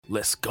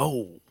Let's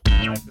go.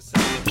 Yeah. That's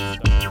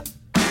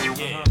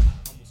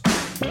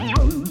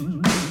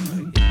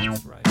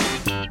right.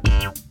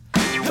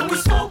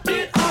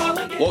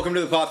 Welcome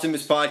to the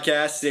Poptimus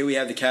Podcast. Today we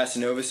have the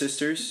Casanova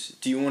sisters.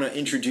 Do you want to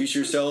introduce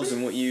yourselves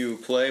and what you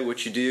play,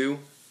 what you do?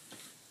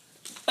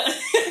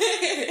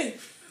 I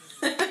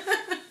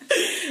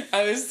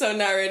was so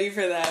not ready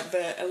for that,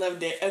 but I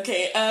loved it.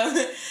 Okay,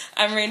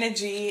 I'm Raina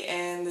G,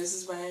 and this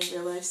is my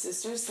real-life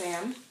sister,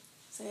 Sam.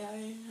 Say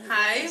hi.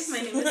 Hi,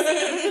 my name is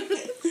Sam.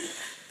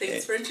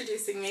 Thanks for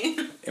introducing me.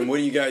 And what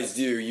do you guys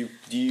do?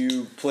 Do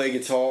you play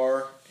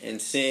guitar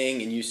and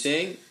sing, and you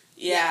sing?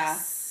 Yeah.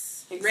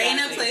 Yes. Exactly.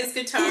 Raina plays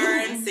guitar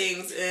and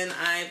sings, and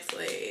I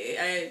play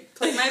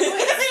my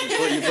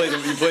voice. You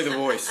play the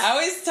voice. I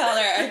always tell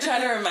her, I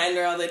try to remind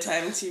her all the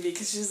time, too,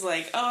 because she's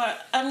like, oh,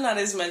 I'm not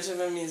as much of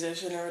a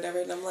musician or whatever,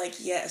 and I'm like,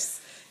 yes,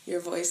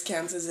 your voice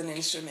counts as an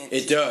instrument.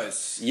 It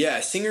does. Yeah,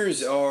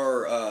 singers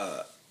are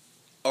a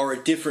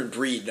different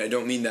breed, and I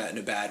don't mean that in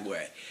a bad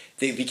way.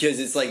 Because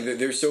it's like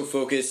they're so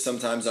focused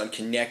sometimes on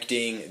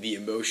connecting the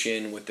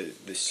emotion with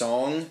the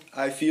song,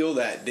 I feel,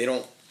 that they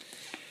don't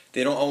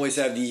always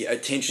have the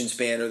attention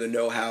span or the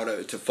know-how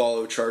to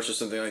follow charts or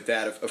something like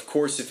that. Of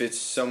course, if it's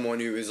someone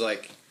who is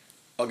like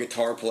a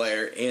guitar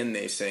player and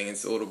they sing,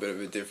 it's a little bit of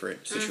a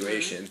different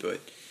situation. Mm-hmm. But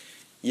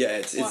yeah,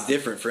 it's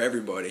different for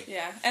everybody.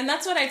 Yeah, and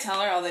that's what I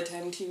tell her all the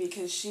time, too,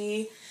 because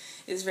she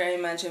is very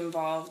much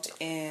involved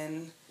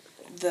in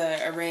the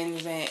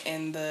arrangement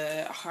and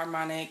the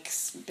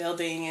harmonics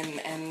building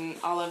and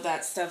all of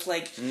that stuff.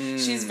 Like,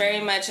 she's very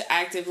much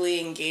actively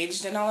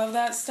engaged in all of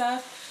that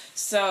stuff.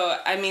 So,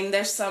 I mean,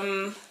 there's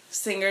some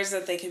singers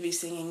that they could be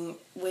singing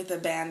with a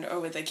band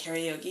or with a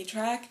karaoke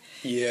track.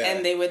 Yeah.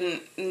 And they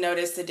wouldn't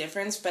notice the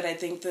difference, but I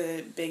think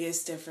the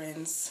biggest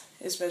difference,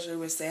 especially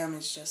with Sam,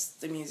 is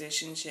just the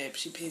musicianship.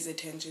 She pays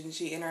attention.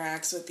 She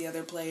interacts with the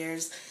other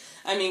players.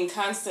 I mean,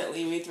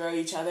 constantly we throw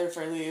each other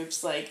for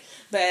loops,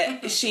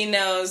 but she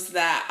knows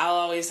that I'll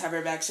always have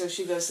her back, so if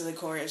she goes to the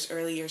chorus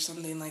early or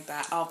something like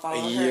that, I'll follow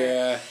her.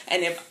 Yeah.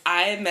 And if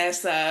I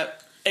mess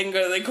up and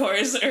go to the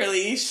chorus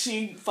early,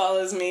 she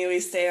follows me, we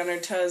stay on her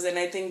toes, and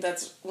I think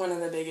that's one of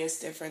the biggest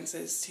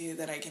differences, too,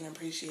 that I can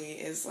appreciate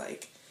is,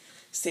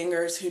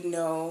 singers who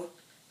know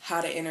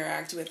how to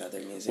interact with other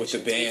musicians. With the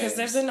band. Because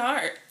there's an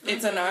art.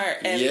 It's an art.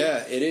 And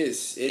yeah, it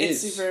is. It's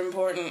super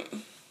important.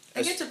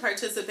 I get to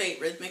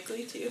participate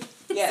rhythmically, too.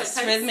 Yes,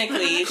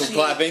 rhythmically. She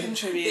clapping?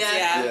 Contributes,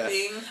 yeah.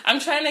 I'm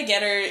trying to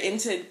get her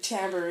into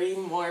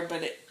tambourine more,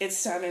 but it's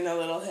sounding a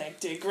little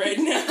hectic right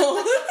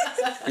now.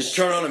 Just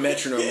turn on a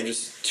metronome and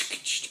just...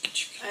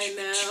 I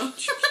know.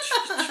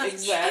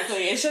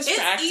 Exactly. It's just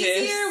practice.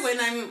 It's easier when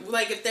I'm,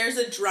 if there's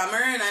a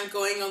drummer and I'm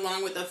going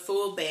along with a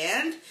full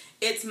band,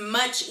 it's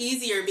much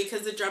easier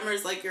because the drummer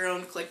is like your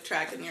own click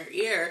track in your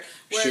ear.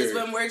 Whereas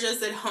when we're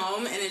just at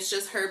home and it's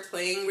just her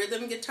playing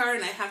rhythm guitar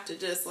and I have to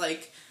just,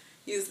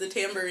 use the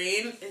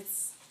tambourine,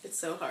 it's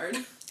so hard.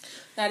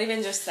 Not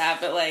even just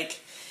that, but,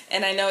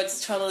 and I know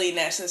it's totally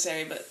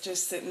necessary, but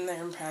just sitting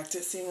there and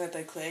practicing with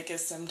a click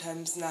is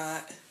sometimes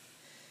not...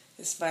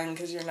 It's fun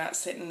because you're not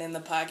sitting in the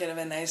pocket of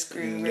a nice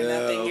groove or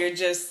nothing.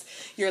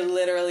 You're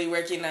literally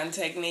working on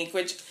technique,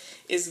 which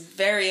is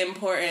very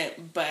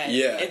important, but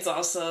it's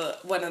also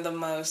one of the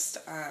most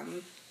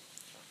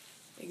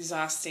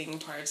exhausting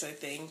parts, I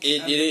think,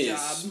 of the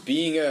job.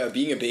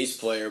 Being a bass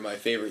player, my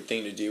favorite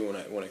thing to do when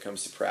it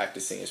comes to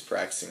practicing is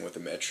practicing with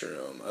a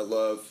metronome. I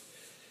love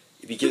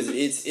because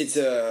it's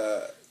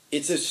a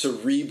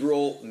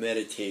cerebral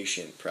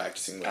meditation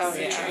practicing with a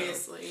metronome.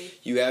 Seriously.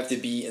 You have to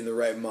be in the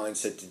right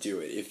mindset to do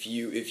it. If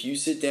you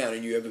sit down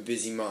and you have a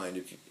busy mind,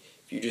 if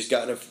you just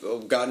got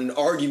an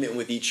argument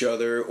with each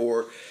other,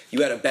 or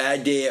you had a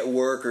bad day at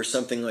work or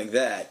something like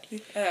that,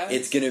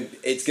 it's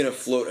gonna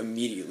float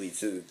immediately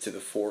to the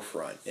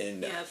forefront.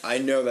 And I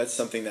know that's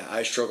something that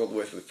I struggled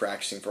with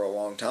practicing for a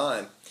long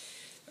time.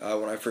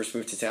 When I first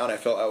moved to town, I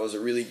felt I was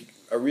a really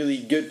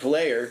good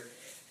player,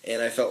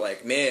 and I felt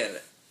like, man,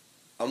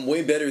 I'm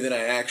way better than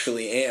I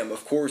actually am.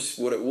 Of course,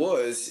 what it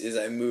was is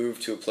I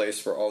moved to a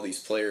place where all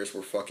these players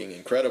were fucking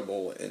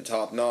incredible and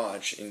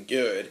top-notch and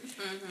good.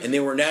 Mm-hmm. And they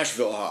were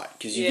Nashville hot,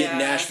 because you get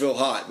Nashville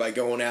hot by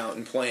going out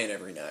and playing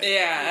every night.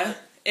 Yeah,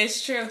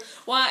 it's true.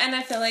 Well, and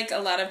I feel like a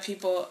lot of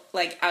people,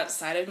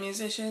 outside of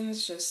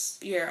musicians,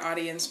 just your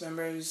audience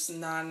members,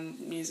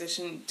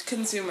 non-musician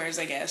consumers,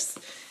 I guess,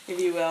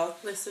 if you will,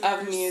 listeners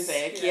of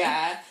music,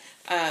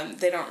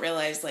 they don't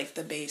realize,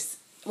 the bass...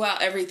 Well,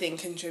 everything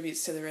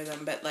contributes to the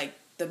rhythm, but,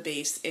 the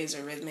bass is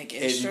a rhythmic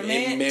instrument.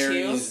 It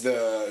marries too.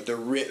 the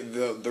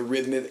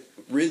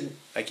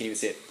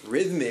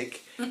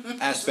rhythmic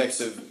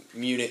aspects of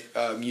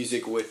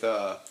music with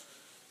the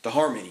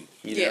harmony,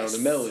 the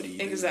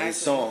melody, the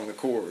song, the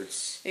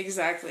chords.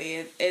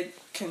 Exactly. It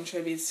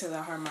contributes to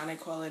the harmonic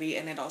quality,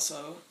 and it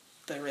also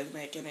the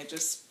rhythmic, and it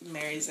just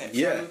marries it.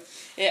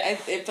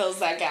 It fills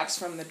that gaps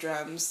from the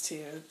drums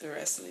to the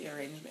rest of the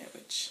arrangement,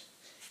 which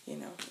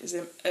is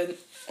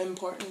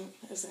important,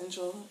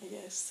 essential, I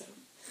guess. So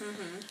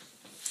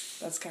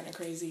that's kind of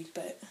crazy,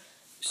 but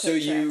So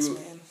you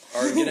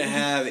are going to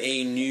have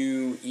a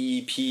new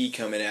EP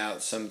coming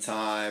out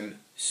sometime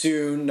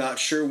soon. Not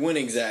sure when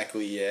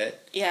exactly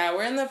yet. Yeah,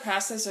 we're in the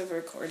process of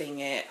recording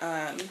it.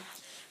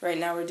 Right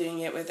now we're doing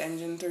it with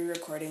Engine 3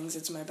 Recordings.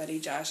 It's my buddy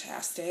Josh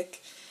Hastic.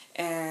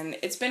 And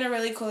it's been a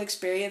really cool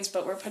experience,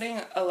 but we're putting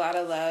a lot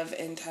of love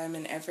and time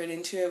and effort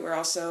into it. We're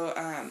also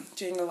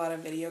doing a lot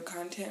of video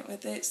content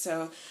with it,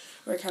 so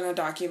we're kind of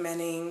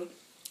documenting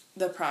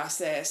the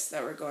process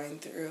that we're going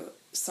through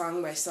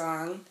song by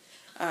song.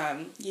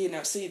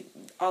 So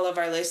all of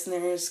our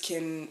listeners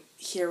can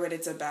hear what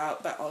it's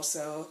about, but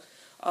also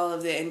all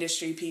of the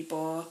industry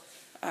people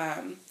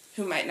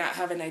who might not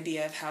have an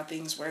idea of how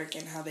things work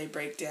and how they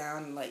break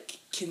down,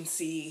 can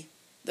see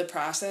the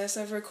process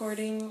of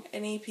recording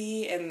an EP,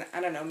 and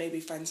I don't know, maybe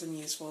find some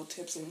useful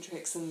tips and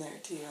tricks in there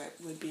too.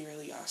 It would be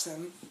really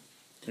awesome.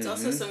 It's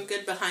also some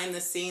good behind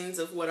the scenes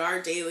of what our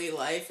daily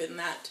life in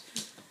that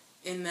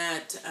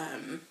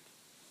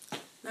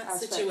not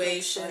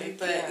situation, like,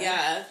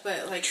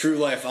 but true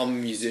life. I'm a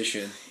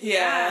musician.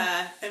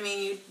 Yeah. I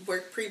mean, you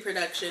work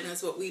pre-production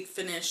is what we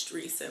finished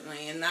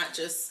recently, and not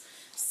just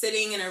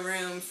sitting in a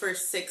room for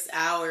 6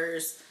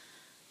 hours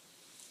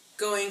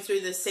going through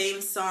the same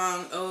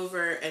song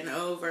over and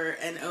over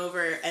and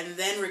over, and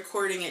then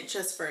recording it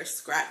just for a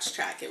scratch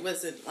track. It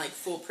wasn't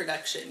full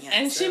production yet.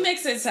 And she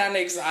makes it sound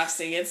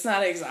exhausting. It's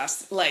not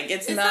exhausting.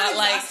 It's not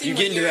you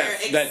get into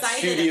that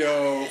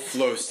studio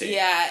flow state.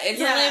 Yeah, it's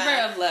a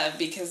labor of love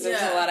because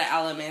there's a lot of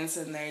elements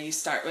in there. You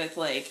start with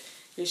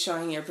you're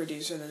showing your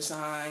producer the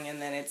song, and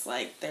then it's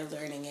they're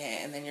learning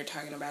it, and then you're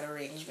talking about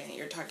arrangement.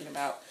 You're talking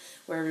about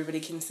where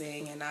everybody can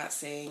sing and not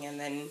sing, and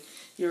then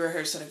you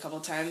rehearse it a couple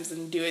times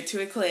and do it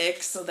to a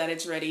click so that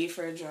it's ready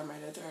for a drummer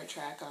to throw a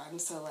track on.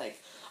 So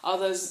all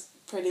those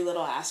pretty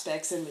little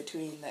aspects in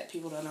between that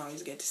people don't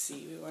always get to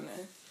see, we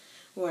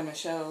want to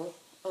show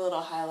a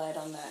little highlight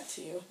on that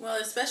too. Well,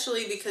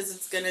 especially because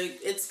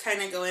it's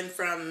kind of going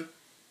from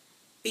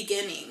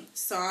beginning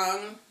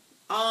song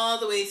all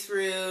the way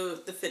through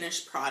the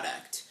finished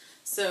product.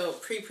 So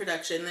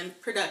pre-production, then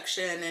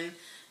production, and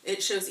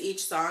it shows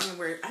each song,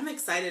 and I'm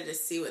excited to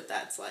see what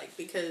that's like,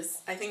 because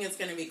I think it's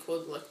going to be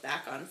cool to look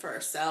back on for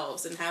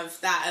ourselves and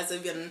have that as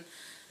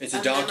it's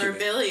a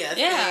memorabilia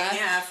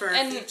thing, for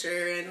our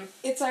future. And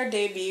it's our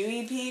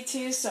debut EP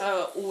too,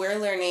 so we're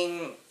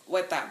learning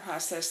what that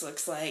process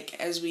looks like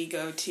as we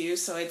go too.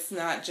 So it's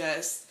not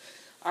just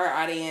our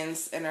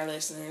audience and our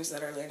listeners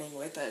that are learning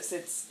with us.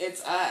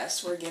 It's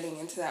us. We're getting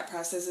into that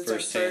process. It's our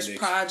first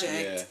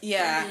project.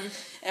 Yeah. Mm-hmm.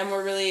 And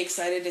we're really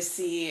excited to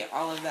see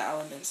all of the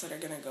elements that are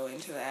going to go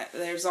into that.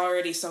 There's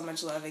already so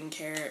much love and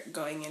care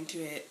going into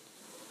it.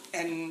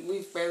 And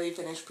we've barely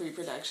finished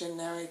pre-production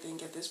now, I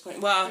think, at this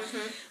point. Well,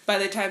 by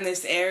the time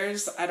this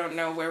airs, I don't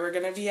know where we're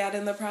going to be at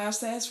in the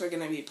process. We're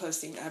going to be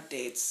posting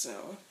updates,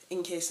 so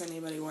in case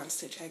anybody wants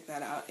to check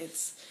that out,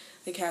 it's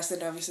the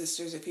Casanova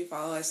Sisters. If you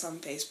follow us on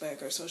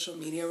Facebook or social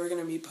media, we're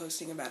going to be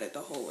posting about it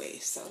the whole way.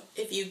 So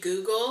if you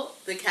Google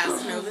the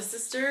Casanova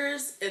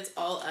Sisters, it's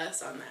all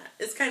us on that.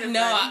 It's kind of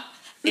fun.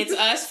 It's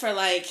us for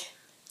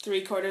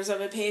 3/4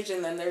 of a page,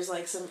 and then there's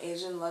some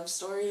Asian love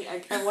story.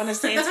 I want to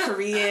say it's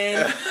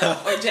Korean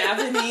or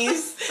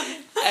Japanese,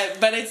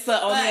 but it's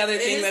the only other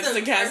thing that's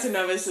the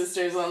Casanova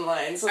Sisters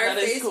online. So that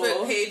is cool. Our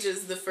Facebook page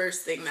is the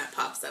first thing that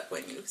pops up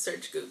when you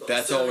search Google.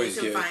 That's always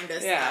good. You can find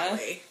us that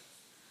way.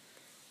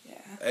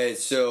 Yeah.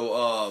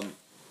 So,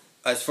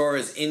 as far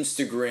as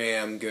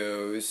Instagram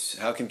goes,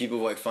 how can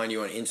people find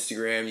you on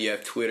Instagram? Do you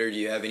have Twitter? Do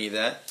you have any of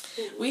that?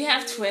 We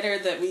have Twitter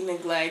that we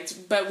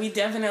neglect, but we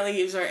definitely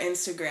use our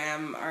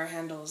Instagram. Our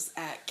handle's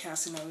at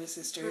Casanova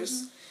Sisters.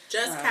 Mm-hmm.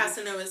 Just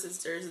Casanova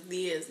Sisters.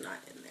 The is not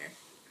in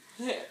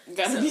there.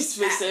 Gotta be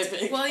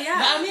specific. Well, yeah.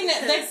 But, I mean,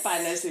 they'd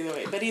find us either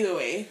way. But either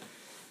way,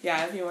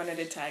 yeah, if you wanted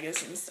to tag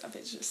us and stuff,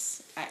 it's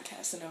just at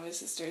Casanova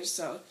Sisters.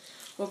 So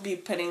we'll be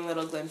putting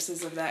little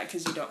glimpses of that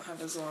because you don't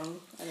have as long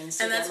an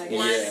Instagram. And that's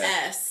one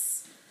S.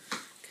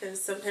 Because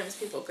sometimes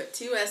people put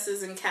 2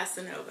 S's in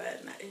Casanova,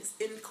 and that is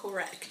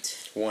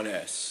incorrect. 1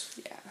 S.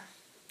 Yeah.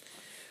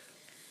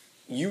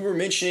 You were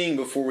mentioning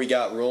before we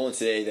got rolling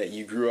today that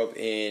you grew up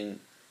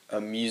in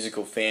a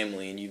musical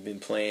family and you've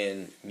been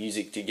playing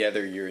music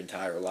together your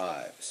entire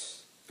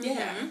lives.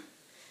 Yeah.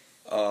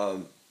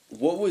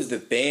 What was the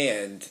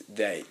band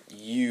that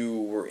you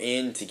were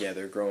in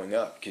together growing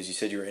up? Because you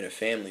said you were in a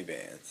family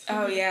band.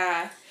 Oh,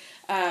 yeah.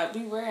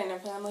 We were in a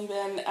family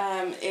band.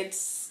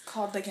 It's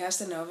called the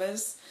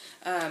Casanovas.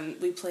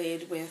 We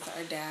played with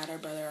our dad, our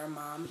brother, our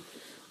mom.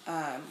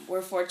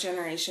 We're 4th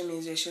generation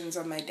musicians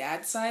on my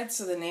dad's side,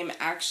 so the name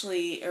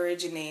actually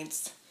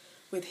originates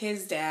with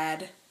his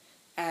dad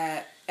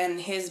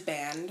and his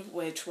band,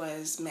 which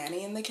was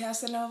Manny and the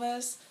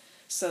Casanovas.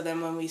 So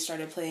then when we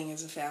started playing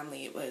as a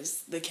family, it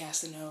was the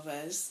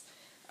Casanovas,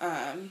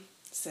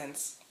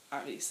 since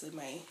obviously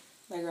my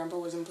grandpa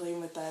wasn't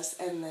playing with us.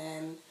 And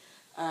then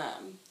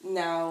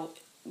now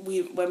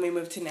when we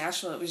moved to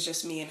Nashville, it was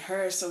just me and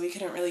her, so we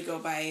couldn't really go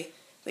by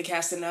the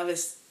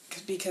Casanovas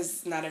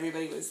because not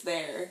everybody was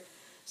there.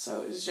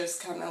 So it was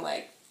just kind of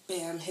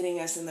bam, hitting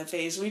us in the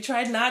face. We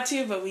tried not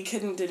to, but we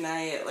couldn't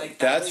deny it. Like,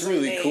 that's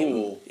really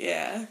cool.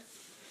 Yeah.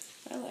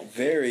 I like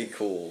Very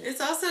cool.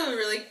 It's also a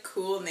really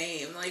cool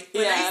name. Like,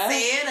 when I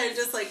say it, I'm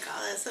just like,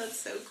 oh, that sounds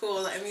so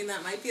cool. I mean,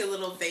 that might be a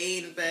little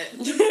vain, but...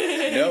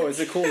 No, it's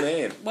a cool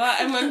name. Well,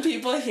 and when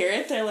people hear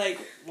it, they're like,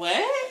 what?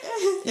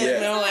 And Yeah.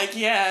 they're like,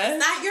 yeah.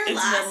 It's not your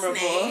last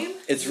name.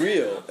 It's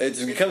real.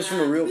 It comes from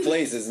a real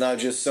place. It's not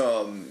just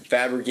some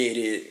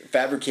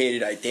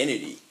fabricated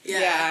identity.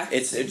 Yeah.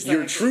 It's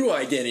your true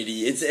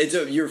identity. It's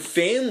your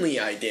family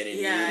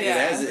identity. Yeah.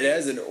 It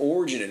has an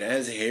origin. It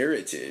has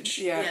heritage.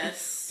 Yeah.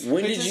 Yes. When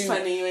Which did is you?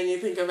 funny when you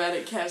think about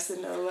it,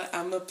 Casanova.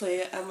 I'm a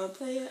player.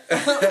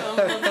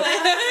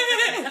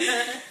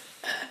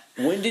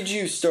 When did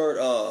you start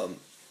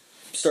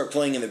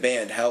playing in the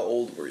band? How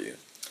old were you?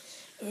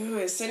 Ooh,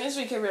 as soon as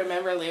we could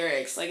remember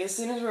lyrics. Like, as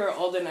soon as we were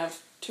old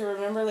enough to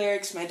remember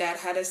lyrics, my dad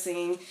had us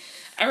singing.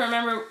 I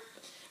remember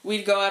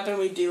we'd go up and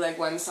we'd do, like,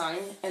 one song,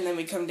 and then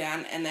we'd come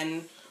down, and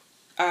then,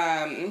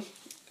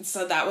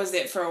 so that was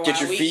it for a while. Get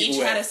your we feet each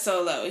wet. had a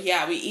solo.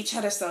 Yeah, we each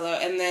had a solo,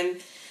 and then,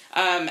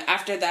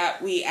 after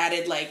that, we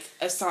added, like,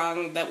 a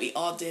song that we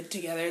all did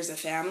together as a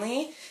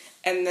family,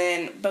 and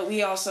then, but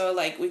we also,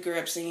 like, we grew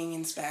up singing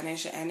in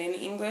Spanish and in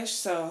English,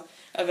 so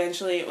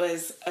eventually it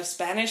was a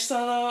Spanish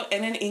solo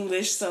and an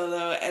English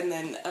solo, and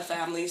then a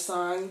family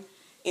song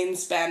in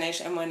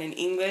Spanish and one in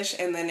English,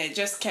 and then it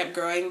just kept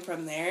growing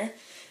from there.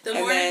 The And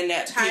more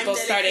then time people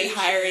started dedication-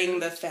 hiring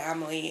the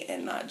family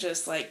and not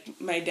just, like,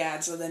 my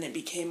dad, so then it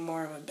became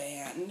more of a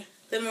band.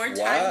 The more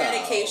time Wow.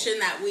 dedication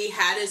that we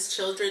had as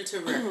children to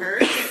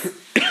rehearse,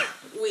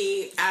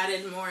 we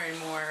added more and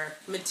more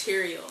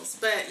materials.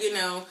 But, you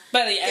know,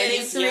 But getting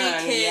he's 3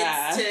 young, kids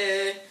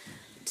yeah.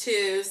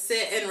 to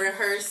sit and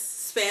rehearse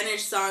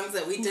Spanish songs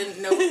that we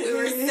didn't know what we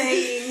were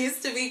saying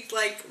used to be,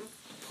 like,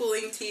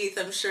 pulling teeth,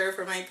 I'm sure,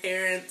 for my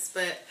parents.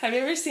 But Have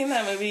you ever seen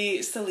that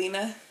movie,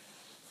 Selena?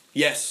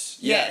 Yes.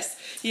 Yes.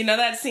 You know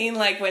that scene,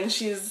 like, when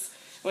she's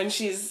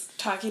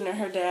talking to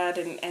her dad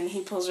and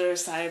he pulls her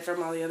aside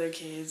from all the other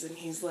kids and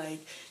he's,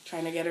 like,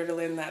 trying to get her to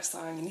learn that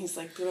song and he's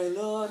like, pero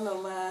no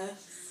más,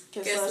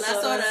 que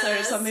las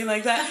horas, or something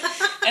like that.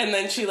 And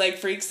then she, like,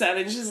 freaks out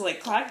and she's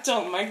like, clock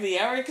don't mark the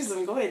hour because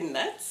I'm going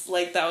nuts.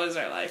 Like, that was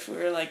our life. We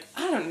were like,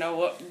 I don't know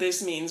what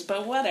this means,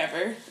 but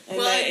whatever. And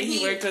Well, then he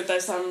he- worked with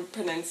us on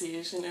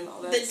pronunciation and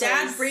all that. the So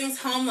dad it's- brings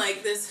home,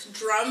 like, this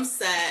drum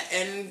set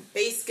and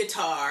bass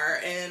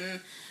guitar and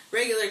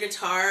regular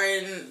guitar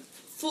and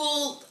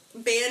full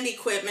band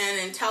equipment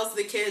and tells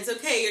the kids,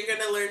 okay, you're going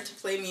to learn to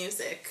play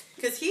music.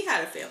 Because he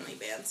had a family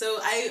band. So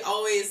I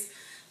always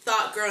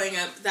thought growing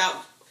up that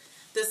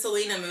the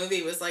Selena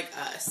movie was like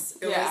us.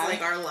 It Yeah. was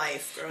like our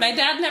life growing My up.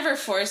 dad never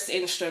forced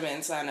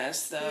instruments on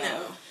us,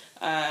 though.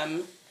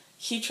 No.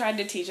 He tried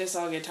to teach us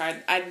all guitar.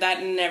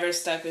 That never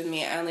stuck with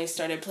me. I only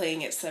started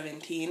playing at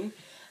 17.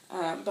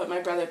 But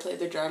my brother played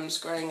the drums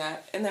growing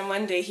up. And then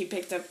one day he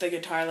picked up the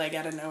guitar, like,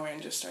 out of nowhere and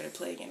just started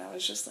playing. And I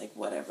was just like,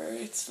 whatever,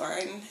 it's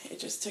fine. It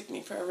just took me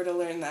forever to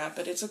learn that,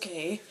 but it's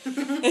okay. Who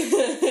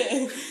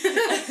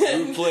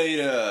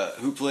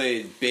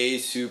played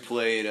bass? Who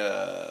played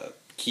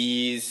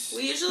keys?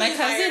 We usually My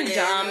cousin hired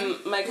Dom,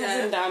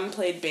 Yeah. Dom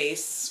played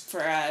bass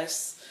for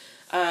us.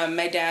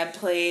 My dad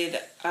played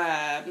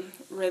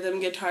rhythm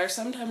guitar,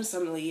 sometimes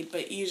some lead,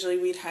 but usually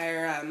we'd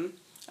hire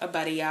a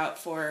buddy out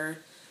for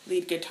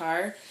lead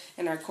guitar,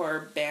 and our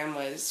core band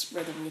was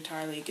rhythm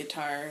guitar, lead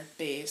guitar,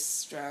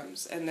 bass,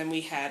 drums, and then we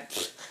had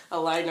a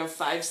line of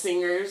 5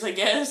 singers, I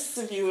guess,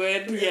 if you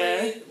would. Really?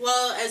 Yeah.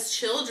 Well, as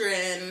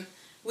children,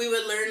 we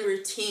would learn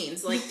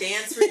routines, like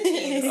dance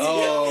routines.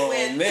 Oh,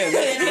 man,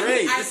 that's and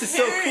great. Our This is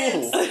so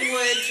parents cool.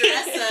 would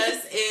dress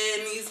us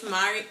in these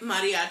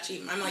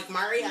mariachi. I'm like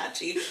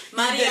mariachi.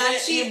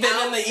 Mariachi You've been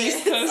on the outfits.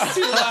 East Coast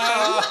too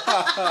long.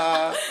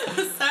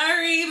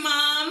 Sorry,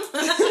 Mom.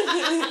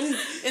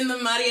 In the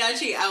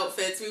mariachi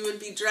outfits, we would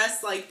be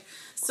dressed like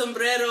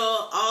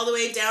sombrero all the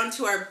way down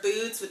to our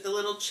boots with the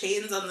little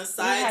chains on the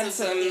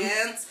sides of the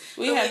pants.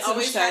 We But had some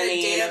always had a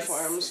shiny dance-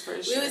 uniforms for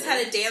We sure. always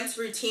had a dance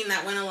routine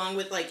that went along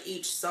with, like,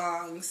 each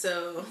song,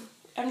 so...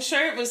 I'm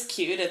sure it was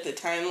cute at the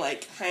time,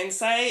 like,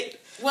 hindsight.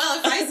 Well,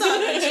 if I saw a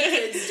bunch of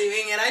kids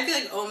doing it, I'd be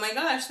like, oh my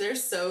gosh, they're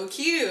so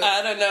cute.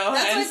 I don't know.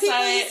 That's why people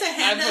hindsight, used to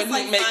hand I us, wouldn't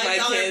like, make my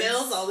 $5 kids.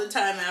 bills all the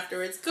time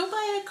afterwards. Go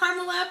buy a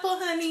caramel apple,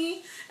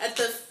 honey, at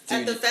the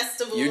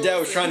festival. Your dad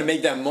was trying to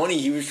make that money.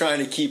 He was trying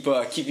to keep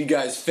you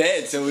guys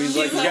fed. So he's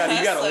like, you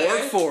gotta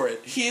work for it.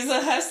 He's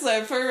a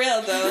hustler for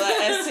real, though. Like,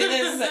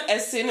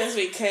 as soon as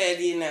we could,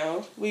 you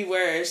know, we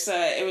were. So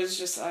it was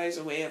just always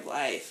a way of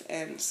life,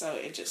 and so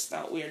it just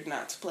felt weird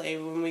not to play.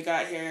 When we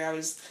got here,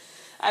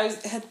 I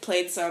had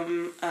played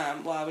some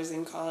while I was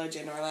in college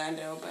in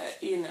Orlando, but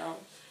you know,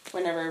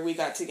 whenever we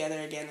got together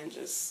again, it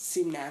just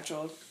seemed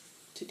natural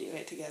to do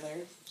it together.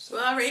 So.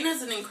 Well,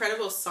 Reina's an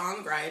incredible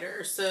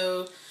songwriter,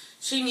 so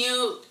she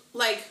knew,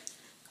 like,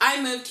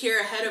 I moved here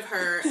ahead of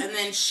her, and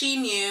then she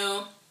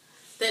knew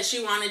that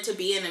she wanted to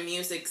be in a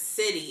music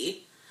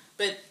city,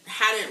 but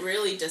hadn't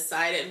really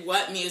decided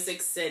what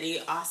music city,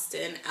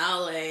 Austin,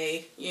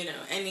 LA, you know,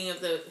 any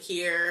of the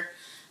here.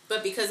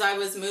 But because I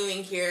was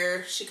moving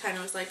here, she kind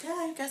of was like, yeah,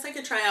 I guess I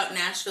could try out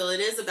Nashville. It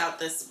is about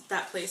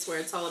that place where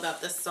it's all about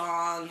the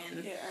song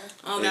and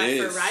all that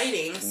for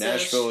writing.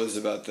 Nashville is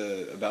about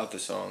the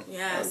song.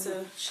 Yeah,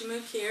 so she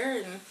moved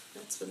here, and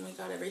that's when we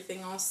got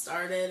everything all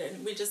started.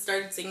 And we just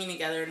started singing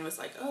together and was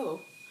like,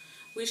 oh,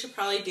 we should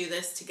probably do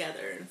this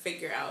together and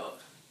figure out.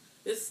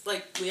 It's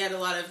like we had a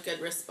lot of good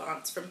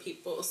response from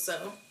people.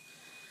 So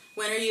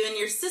when are you and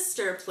your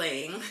sister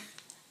playing?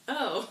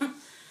 Oh,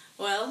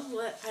 well,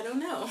 I don't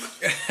know.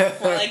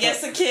 Well, I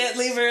guess I can't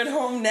leave her at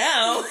home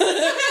now.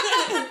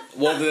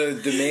 Well,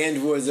 the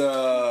demand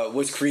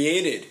was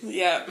created.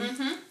 Yeah.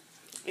 Mm-hmm.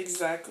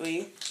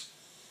 Exactly.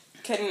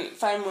 Couldn't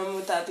find one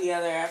without the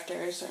other after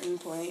a certain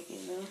point, you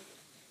know?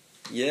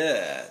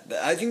 Yeah.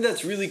 I think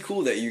that's really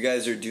cool that you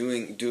guys are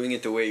doing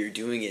it the way you're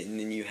doing it, and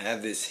then you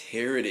have this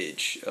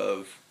heritage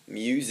of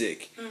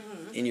music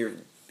in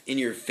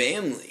your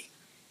family.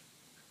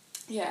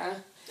 Yeah.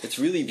 It's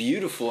really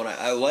beautiful, and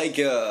I like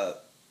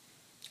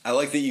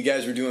that you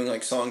guys were doing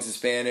like songs in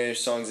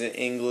Spanish, songs in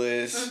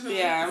English,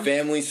 yeah,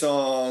 family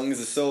songs,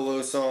 the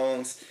solo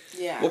songs.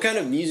 Yeah. What kind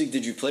of music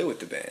did you play with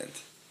the band?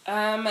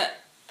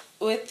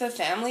 With the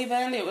family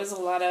band, it was a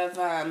lot of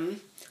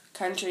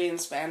country and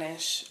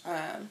Spanish.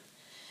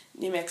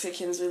 New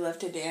Mexicans, we love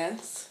to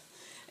dance.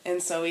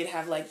 And so we'd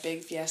have like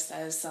big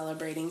fiestas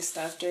celebrating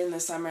stuff during the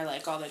summer,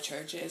 like all the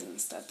churches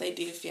and stuff. They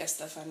do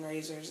fiesta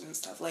fundraisers and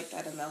stuff like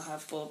that, and they'll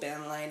have full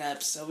band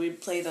lineups. So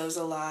we'd play those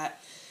a lot.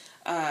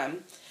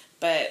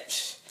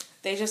 But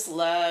they just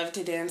love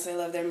to dance. They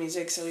love their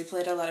music. So we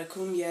played a lot of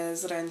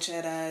cumbias,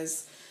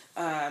 rancheras,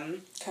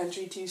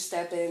 country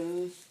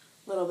two-stepping,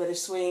 a little bit of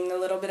swing, a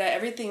little bit of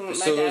everything. My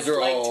so dad those are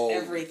liked all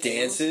everything.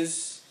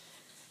 dances?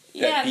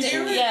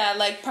 Yeah,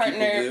 like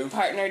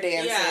partner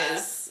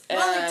dances. Yeah.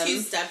 Well, like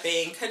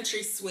two-stepping,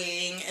 country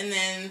swing, and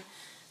then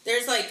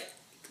there's like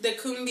the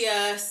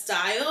cumbia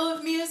style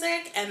of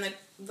music, and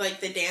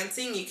the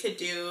dancing you could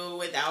do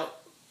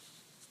without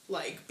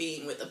like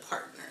being with a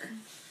partner.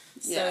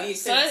 So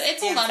it's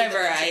a lot of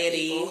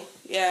variety.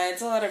 Yeah,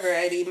 it's a lot of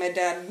variety. My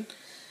dad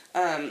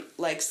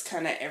likes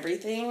kind of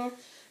everything,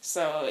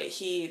 so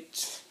he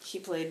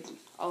played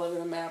all over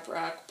the map: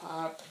 rock,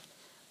 pop,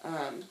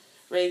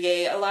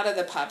 reggae. A lot of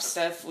the pop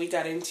stuff we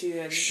got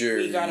into as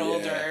we got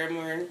older and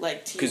we're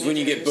like teenagers. Because when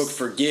you get booked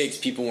for gigs,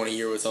 people want to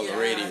hear what's on the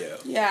radio.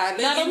 Yeah,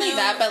 but not only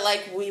that, but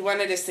like we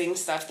wanted to sing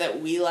stuff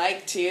that we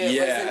liked too. It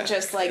wasn't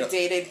just like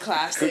dated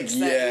classics.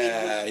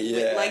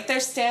 We, like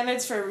they're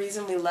standards for a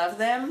reason. We love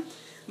them.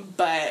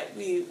 But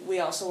we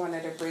also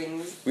wanted to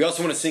bring... We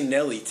also want to sing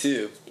Nelly,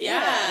 too.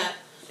 Yeah.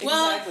 Exactly.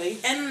 Well,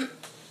 and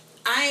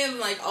I am,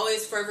 like,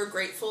 always forever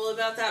grateful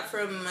about that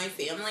from my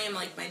family. And,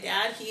 like, my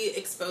dad, he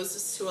exposed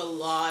us to a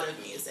lot of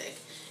music.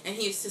 And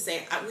he used to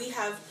say, we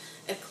have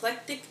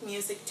eclectic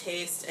music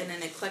taste and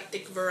an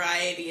eclectic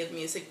variety of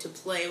music to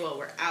play while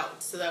we're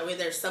out. So that way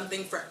there's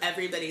something for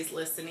everybody's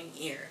listening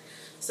ear.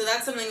 So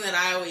that's something that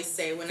I always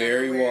say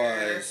whenever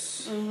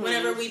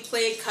whenever we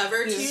play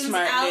cover tunes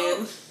out.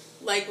 Dude.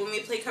 Like, when we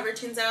play cover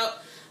tunes out,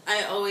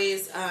 I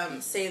always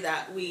say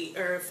that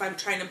or if I'm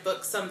trying to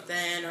book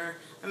something, or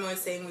I'm always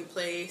saying we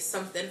play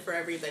something for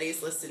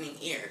everybody's listening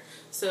ear.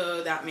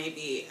 So that may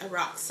be a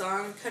rock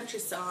song, country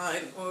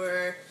song,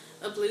 or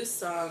a blues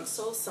song,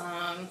 soul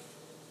song.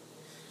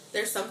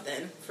 There's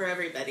something for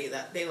everybody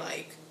that they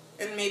like.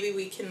 And maybe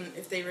we can,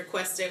 if they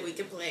request it, we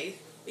can play,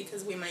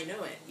 because we might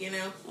know it, you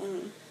know?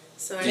 Mm.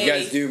 So do you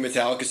guys do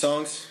Metallica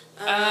songs?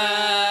 I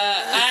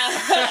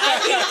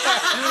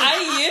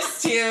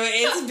used to.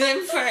 It's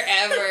been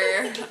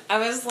forever.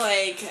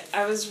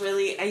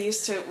 I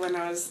used to, when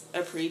I was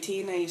a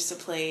preteen, I used to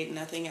play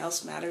Nothing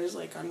Else Matters,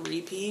 like, on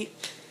repeat.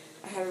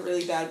 I had a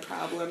really bad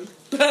problem.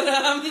 But,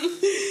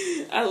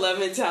 I love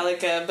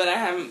Metallica, but I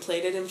haven't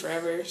played it in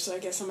forever, so I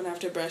guess I'm gonna have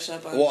to brush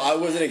up on Well, I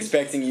wasn't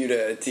expecting you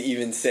to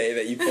even say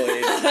that you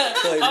played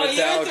Metallica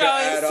you're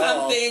throwing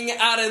something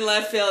out in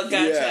left field,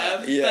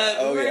 gotcha. Yeah.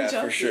 But we're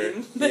joking. For sure.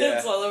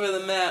 It's all over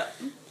the map.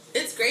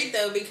 It's great,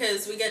 though,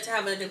 because we get to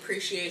have an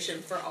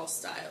appreciation for all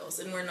styles,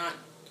 and we're not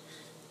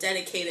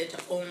dedicated to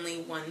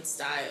only one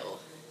style.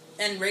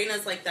 And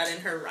Raina's like that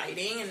in her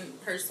writing and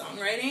her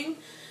songwriting.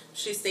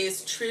 She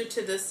stays true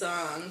to the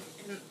song,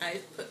 and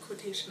I put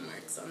quotation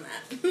marks on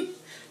that,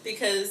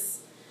 because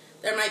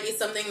there might be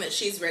something that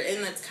she's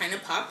written that's kind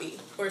of poppy,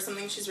 or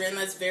something she's written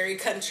that's very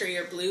country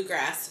or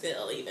bluegrass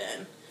feel,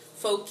 even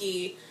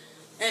folky,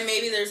 and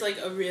maybe there's like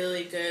a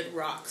really good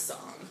rock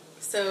song.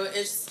 So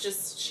it's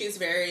just, she's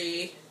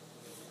very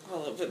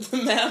all over the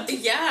map.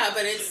 Yeah,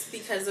 but I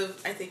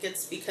think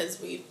it's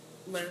because we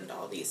learned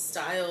all these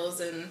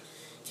styles and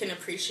can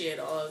appreciate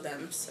all of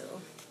them,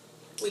 so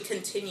we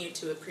continue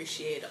to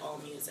appreciate all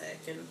music,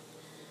 and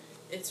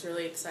it's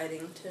really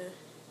exciting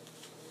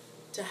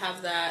to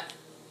have that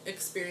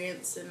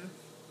experience in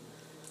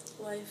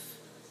life.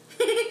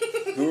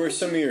 Who are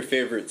some of your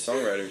favorite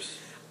songwriters?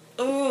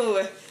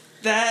 Ooh,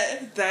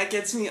 that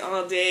gets me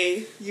all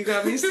day. You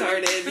got me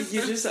started.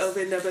 You just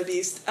opened up a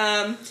beast.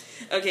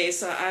 Okay,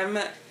 so I'm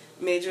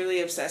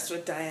majorly obsessed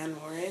with Diane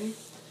Warren.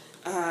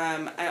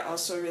 I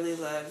also really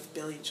love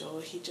Billy Joel.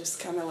 He just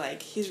kind of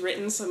like, he's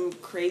written some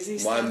crazy My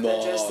stuff mom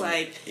that just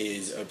like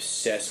is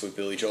obsessed with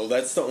Billy Joel.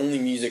 That's the only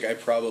music I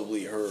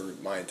probably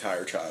heard my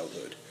entire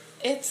childhood.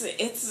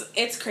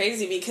 It's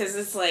crazy because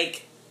it's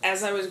like,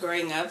 as I was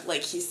growing up,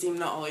 like he seemed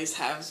to always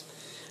have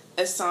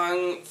a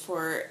song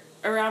for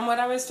around what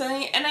I was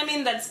feeling. And I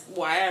mean, that's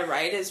why I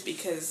write, is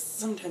because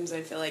sometimes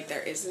I feel like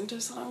there isn't a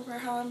song for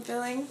how I'm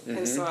feeling. Mm-hmm.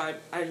 And so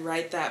I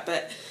write that.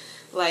 But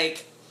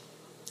like,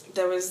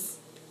 there was,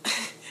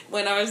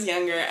 when I was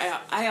younger,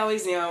 I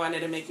always knew I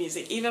wanted to make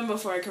music. Even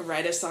before I could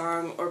write a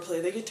song or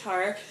play the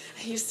guitar,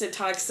 I used to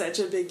talk such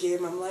a big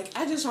game. I'm like,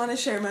 I just want to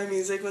share my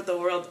music with the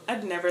world.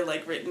 I'd never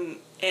like written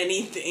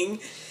anything.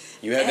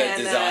 You have that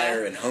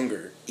desire and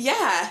hunger.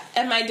 Yeah,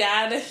 and my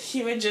dad,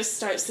 he would just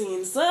start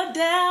singing, "Slow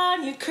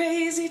down, you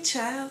crazy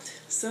child,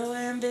 so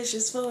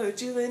ambitious for a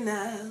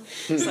juvenile."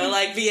 So,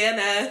 like,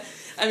 Vienna,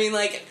 I mean,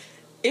 like,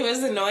 it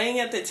was annoying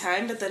at the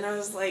time, but then I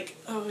was like,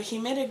 oh, he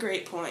made a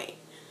great point.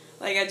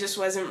 Like, I just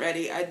wasn't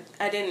ready. I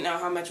didn't know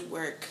how much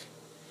work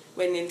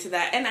went into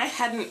that, and I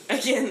hadn't,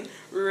 again,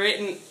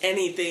 written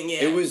anything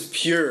yet. It was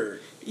pure.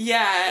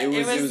 Yeah, it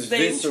was the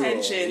visceral.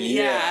 intention.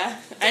 Yeah.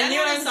 I knew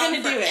I was going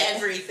to do it.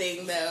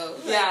 Everything, though.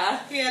 Like, yeah.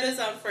 He had a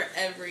song for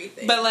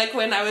everything. But, like,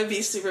 when I would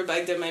be super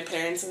bugged at my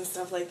parents and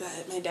stuff like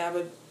that, my dad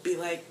would be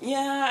like,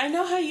 yeah, I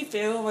know how you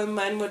feel. When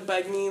mine would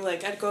bug me,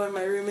 like, I'd go in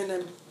my room and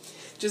I'd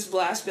just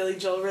blast Billy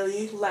Joel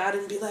really loud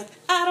and be like,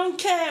 I don't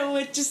care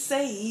what you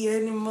say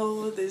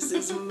anymore. This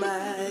is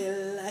my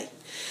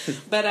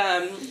life. But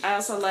I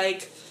also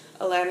like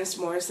Alanis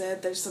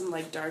Morissette. There's some,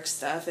 like, dark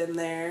stuff in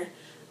there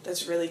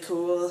that's really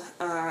cool.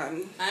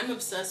 I'm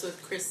obsessed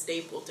with Chris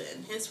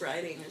Stapleton. His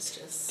writing is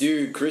just...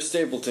 Dude, Chris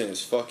Stapleton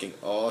is fucking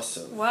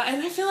awesome. Well,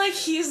 and I feel like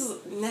he's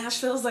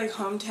Nashville's, like,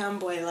 hometown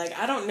boy. Like,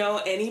 I don't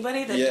know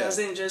anybody that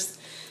doesn't just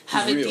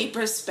have a deep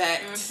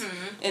respect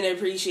and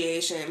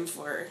appreciation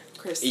for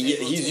Chris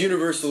Stapleton. He's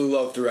universally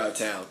loved throughout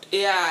town.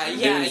 Yeah.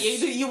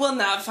 You will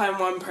not find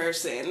one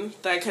person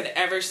that could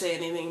ever say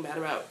anything bad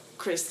about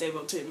Chris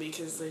Stapleton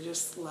because they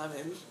just love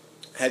him.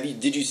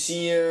 Did you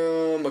see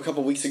him a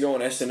couple weeks ago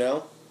on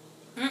SNL?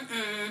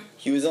 Mm-mm.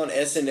 He was on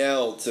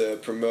SNL to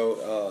promote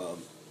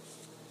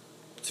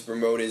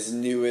his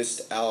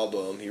newest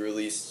album. He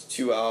released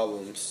 2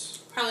 albums.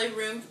 Probably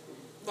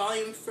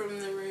Volume from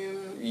the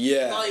Room.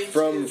 Yeah, volume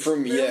from something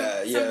from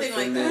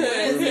like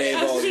that. Roommate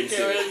Volume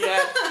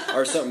 2,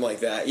 or something like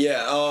that.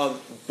 Yeah,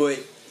 but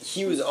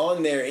he was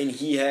on there and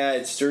he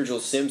had Sturgill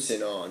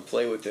Simpson on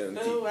play with him.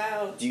 Oh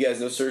wow! Do you guys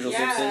know Sturgill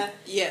Simpson?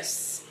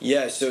 Yes.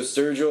 Yeah, so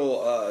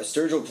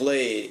Sturgill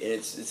played, and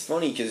it's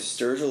funny because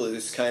Sturgill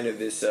is kind of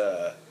this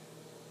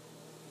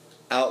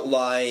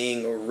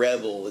outlying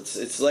rebel.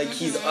 It's like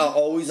he's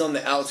always on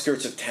the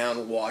outskirts of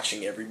town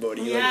watching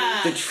everybody.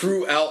 Yeah. Like the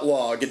true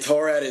outlaw,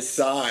 guitar at his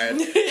side,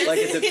 like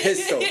it's a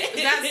pistol.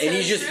 And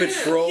he's just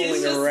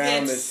patrolling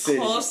around the city.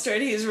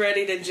 Holstered, he's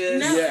ready to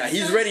just...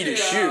 he's ready to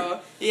shoot.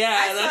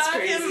 Yeah, that's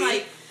crazy. I saw him,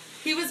 like,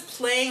 he was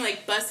playing,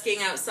 like,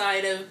 busking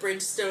outside of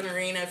Bridgestone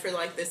Arena for,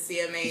 like, the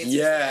CMAs.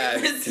 Yeah,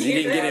 because he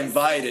didn't get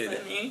invited.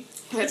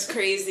 So that's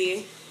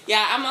crazy.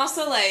 Yeah, I'm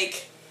also,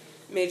 like,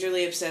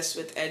 majorly obsessed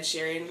with Ed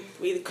Sheeran.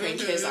 We crank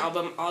his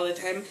album all the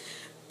time.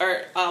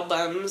 Or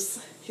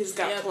albums. He's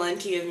got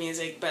plenty of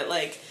music, but,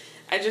 like,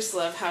 I just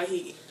love how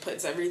he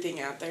puts everything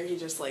out there. He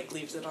just, like,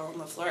 leaves it all on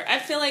the floor. I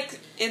feel like,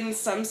 in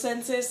some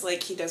senses,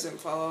 like, he doesn't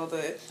follow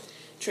the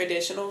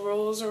traditional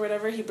rules or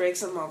whatever. He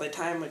breaks them all the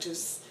time, which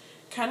is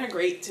kind of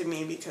great to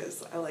me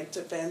because I like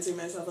to fancy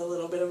myself a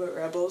little bit of a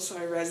rebel, so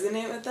I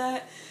resonate with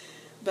that.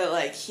 But,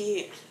 like,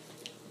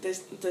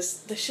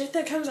 the shit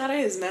that comes out of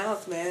his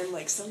mouth, man,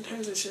 like,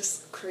 sometimes it's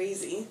just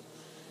crazy.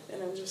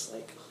 And I'm just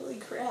like, holy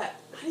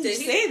crap, how did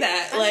you say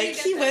that? Like,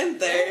 he went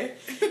there.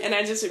 And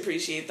I just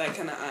appreciate that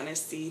kind of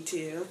honesty,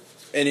 too.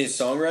 And his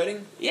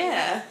songwriting?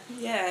 Yeah.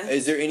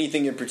 Is there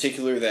anything in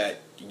particular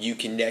that you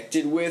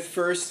connected with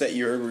first that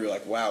you heard where you're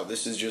like, wow,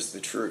 this is just the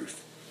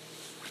truth?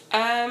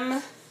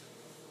 I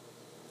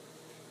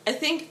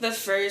think the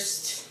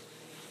first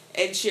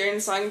Ed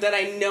Sheeran song that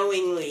I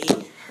knowingly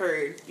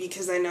heard,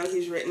 because I know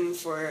he's written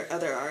for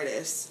other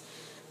artists,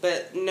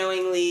 but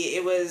knowingly,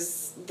 it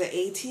was the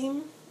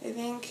A-Team, I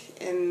think,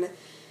 and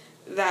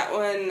that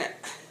one,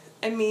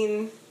 I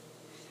mean,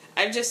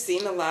 I've just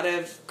seen a lot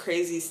of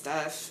crazy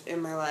stuff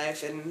in my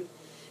life, and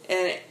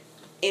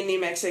in New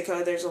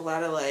Mexico, there's a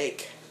lot of,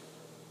 like,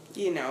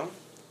 you know,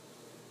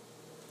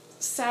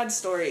 sad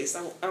stories,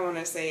 I want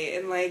to say,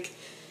 and, like,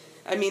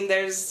 I mean,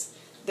 there's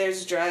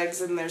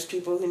drugs, and there's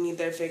people who need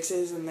their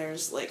fixes, and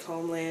there's, like,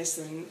 homeless,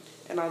 and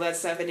all that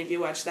stuff, and if you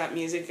watch that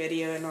music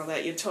video and all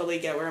that, you totally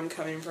get where I'm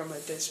coming from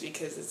with this,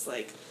 because it's,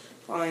 like,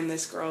 following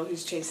this girl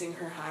who's chasing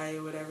her high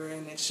or whatever,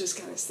 and it's just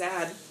kind of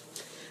sad.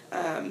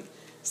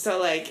 So,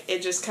 like,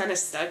 it just kind of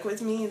stuck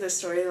with me, the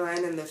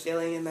storyline and the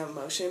feeling and the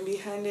emotion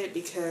behind it,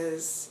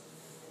 because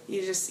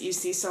you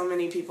see so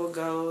many people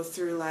go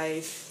through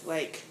life,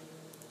 like,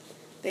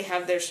 they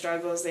have their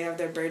struggles, they have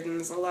their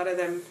burdens. A lot of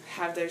them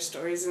have their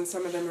stories, and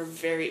some of them are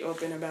very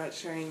open about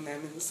sharing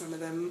them, and some of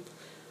them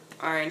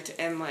aren't.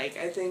 And, like,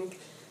 I think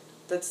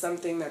that's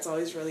something that's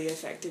always really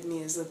affected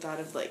me, is the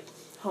thought of, like,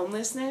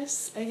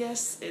 homelessness, I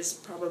guess, is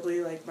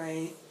probably, like,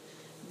 my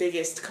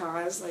biggest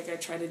cause. Like, I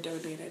try to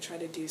donate, I try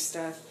to do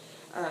stuff.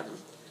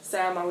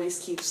 Sam always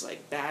keeps,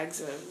 like,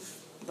 bags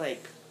of,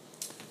 like,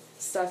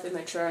 stuff in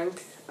the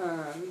trunk,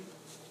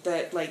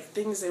 that, like,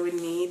 things they would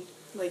need,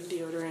 like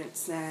deodorant,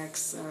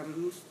 snacks,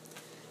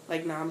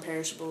 like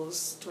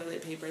non-perishables,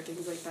 toilet paper,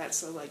 things like that.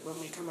 So, like, when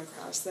we come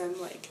across them,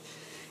 like,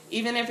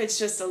 even if it's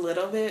just a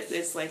little bit,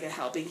 it's like a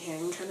helping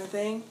hand kind of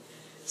thing.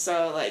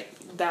 So,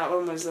 like, that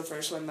one was the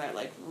first one that,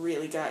 like,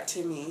 really got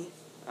to me.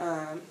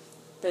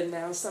 But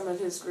now some of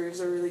his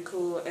grooves are really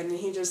cool, and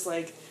he just,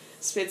 like,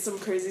 spits some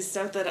crazy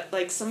stuff that,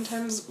 like,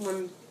 sometimes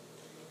when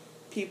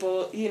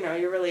people, you know,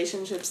 your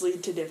relationships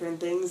lead to different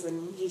things,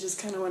 and you just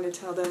kind of want to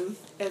tell them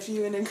F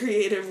you in a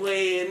creative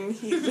way, and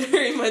he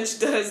very much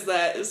does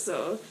that,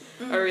 so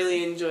I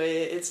really enjoy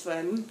it. It's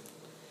fun.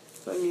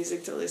 Fun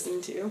music to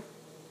listen to.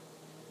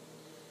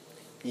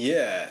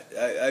 Yeah,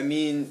 I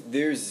mean,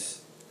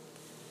 it's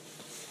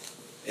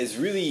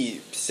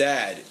really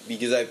sad,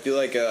 because I feel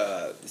like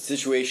a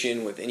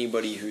situation with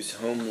anybody who's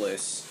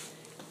homeless,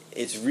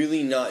 it's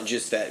really not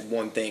just that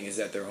one thing is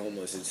that they're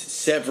homeless. It's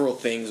several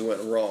things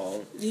went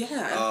wrong.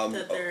 Yeah.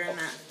 That they're in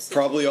that situation.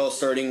 Probably all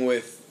starting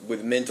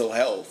with mental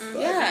health.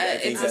 Yeah, I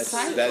think it's a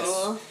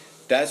cycle.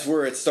 That's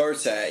where it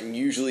starts at, and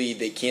usually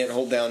they can't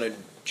hold down a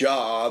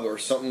job or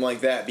something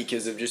like that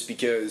because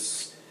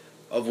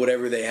of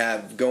whatever they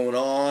have going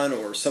on,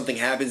 or something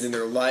happens in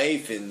their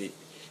life and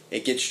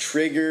it gets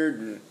triggered,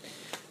 and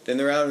then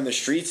they're out in the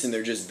streets and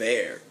they're just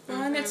there.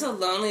 Well, and it's a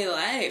lonely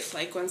life.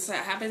 Like, once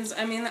that happens,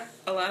 I mean,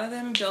 a lot of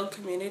them build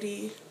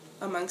community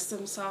amongst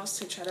themselves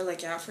to try to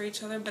look out for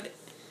each other, but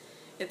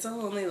it's a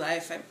lonely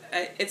life.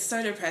 It's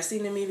so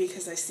depressing to me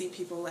because I see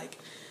people, like,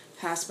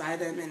 pass by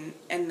them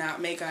and not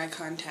make eye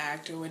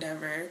contact or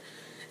whatever.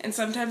 And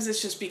sometimes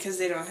it's just because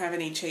they don't have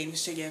any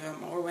change to give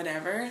them or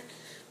whatever.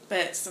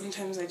 But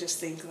sometimes I just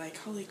think, like,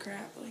 holy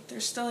crap, like, they're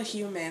still a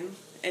human.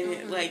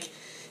 And, like,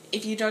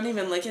 if you don't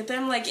even look at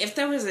them, like, if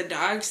there was a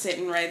dog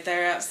sitting right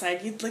there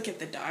outside, you'd look at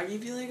the dog,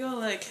 you'd be like, oh,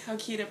 like, how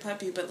cute a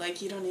puppy, but,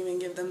 like, you don't even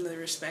give them the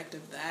respect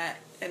of that,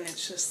 and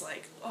it's just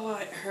like, oh,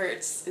 it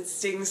hurts, it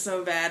stings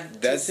so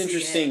bad. That's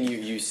interesting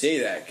you say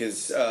that,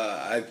 because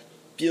I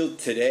feel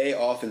today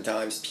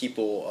oftentimes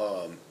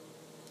people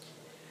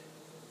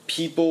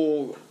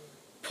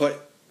put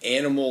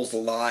animals'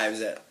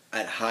 lives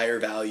at higher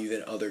value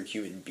than other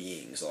human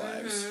beings'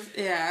 lives.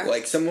 Yeah.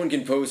 Like, someone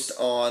can post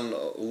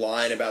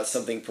online about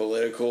something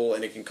political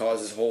and it can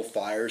cause this whole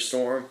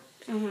firestorm.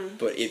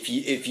 But if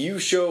you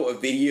show a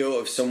video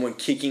of someone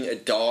kicking a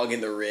dog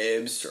in the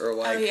ribs, or,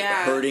 like,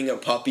 hurting a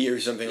puppy or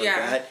something like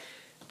that,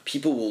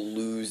 people will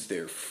lose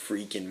their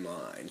freaking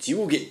minds. You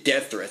will get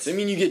death threats. I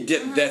mean, you get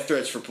death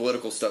threats for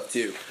political stuff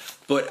too.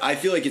 But I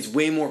feel like it's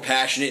way more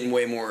passionate and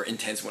way more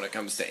intense when it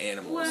comes to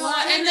animals. Well,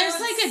 and there's,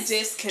 like, a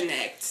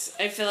disconnect.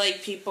 I feel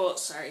like people,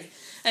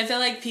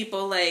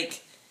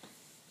 like,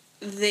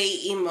 they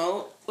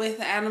emote with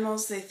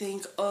animals. They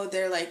think, oh,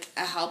 they're, like,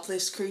 a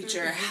helpless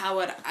creature. How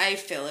would I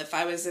feel if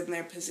I was in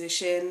their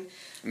position?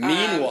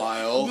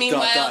 Meanwhile, they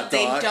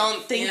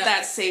don't think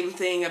that same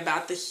thing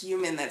about the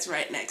human that's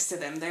right next to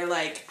them. They're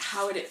like,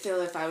 how would it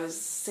feel if I was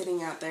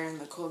sitting out there in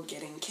the cold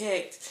getting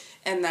kicked?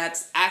 And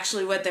that's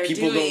actually what they're doing.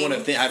 People don't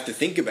want to have to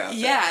think about that.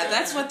 Yeah,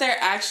 that's what they're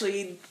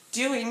actually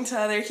doing to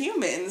other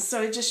humans.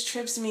 So it just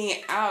trips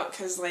me out,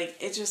 because, like,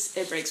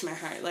 it breaks my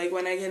heart. Like,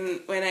 when I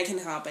can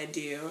help, I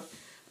do.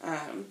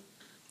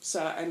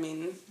 So, I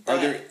mean... Are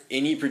there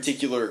any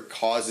particular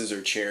causes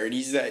or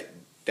charities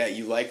that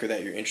you like or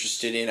that you're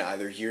interested in,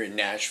 either here in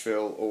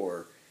Nashville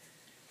or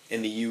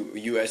in the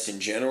U.S. in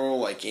general?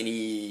 Like,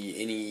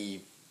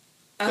 any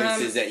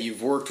places that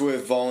you've worked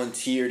with,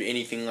 volunteered,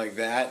 anything like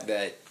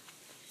that?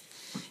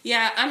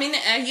 Yeah, I mean,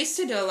 I used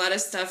to do a lot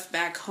of stuff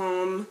back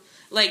home.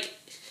 Like,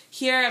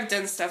 here I've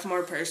done stuff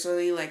more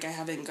personally. Like, I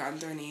haven't gone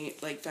through any,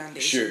 like,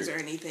 foundations or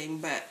anything.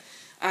 But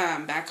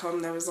back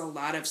home there was a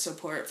lot of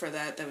support for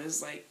that. There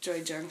was, like,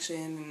 Joy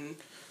Junction and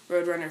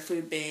Roadrunner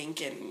Food Bank.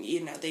 And,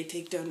 you know, they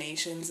take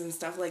donations and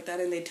stuff like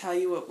that. And they tell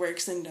you what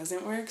works and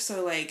doesn't work.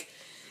 So, like,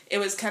 it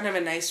was kind of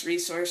a nice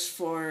resource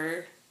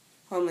for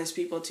homeless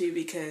people, too,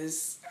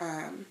 because...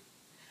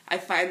 I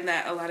find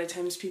that a lot of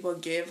times people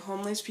give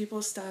homeless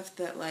people stuff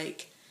that,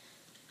 like,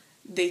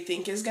 they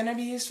think is going to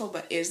be useful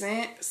but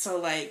isn't. So,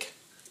 like,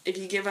 if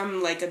you give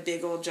them, like, a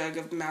big old jug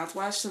of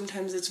mouthwash,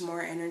 sometimes it's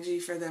more energy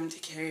for them to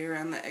carry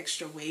around the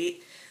extra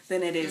weight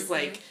than it is,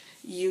 like,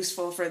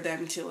 useful for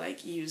them to,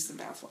 like, use the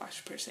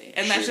mouthwash, per se.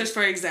 And that's just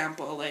for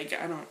example. Like,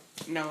 I don't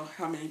know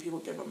how many people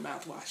give them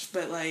mouthwash,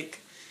 but, like...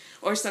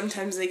 Or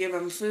sometimes they give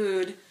them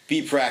food.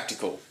 Be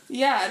practical.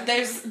 Yeah,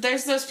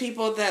 there's those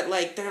people that,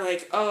 like, they're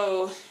like,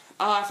 oh...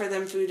 I'll offer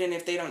them food, and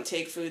if they don't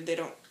take food, they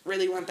don't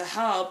really want the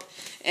help.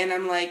 And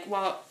I'm like,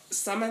 well,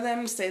 some of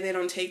them say they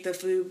don't take the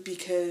food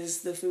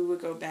because the food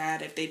would go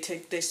bad if they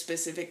took this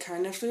specific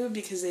kind of food,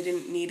 because they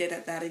didn't need it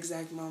at that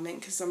exact moment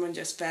because someone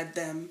just fed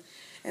them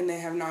and they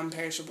have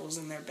non-perishables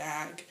in their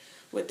bag.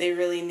 What they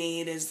really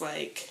need is,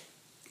 like,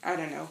 I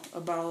don't know,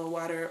 a bottle of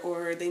water,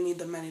 or they need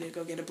the money to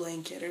go get a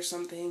blanket or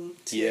something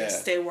to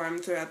stay warm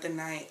throughout the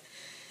night.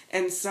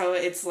 And so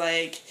it's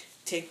like,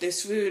 take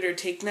this food or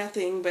take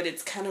nothing, but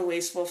it's kind of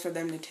wasteful for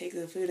them to take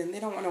the food, and they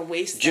don't want to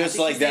waste that. Just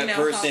like that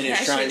person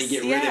is trying to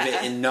get rid of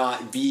it and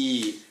not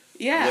be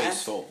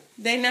wasteful.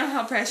 They know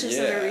how precious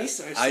of a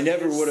resource. I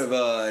never would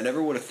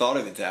have thought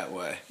of it that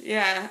way.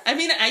 Yeah, I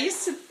mean, I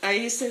used to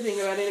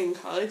think about it in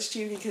college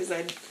too, because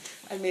I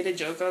made a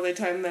joke all the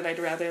time that I'd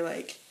rather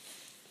like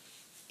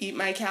eat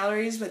my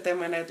calories, but then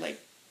when I'd like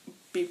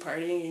be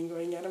partying and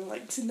going out, I'm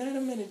like, tonight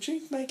I'm gonna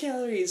drink my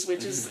calories,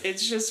 which is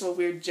it's just a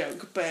weird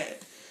joke,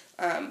 but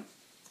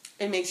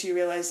it makes you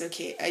realize,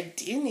 okay, I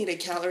do need a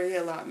calorie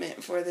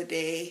allotment for the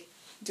day.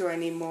 Do I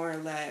need more or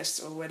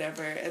less or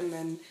whatever? And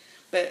then,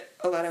 but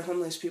a lot of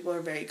homeless people are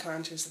very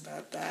conscious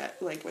about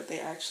that, like what they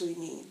actually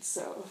need.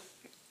 So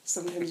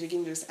sometimes you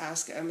can just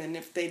ask them, and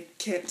if they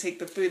can't take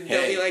the food,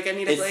 they'll be like, I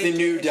need a blanket. It's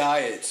the new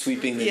diet,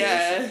 sweeping the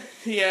nation.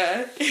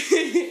 Yeah.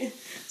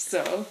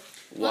 So.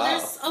 Well,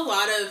 there's a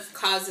lot of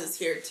causes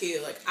here,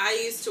 too. Like,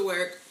 I used to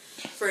work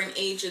for an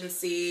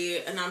agency,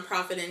 a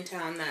nonprofit in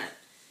town that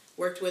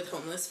worked with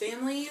homeless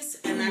families,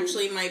 and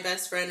actually my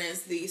best friend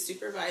is the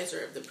supervisor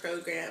of the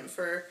program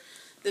for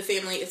the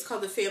family. It's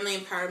called the Family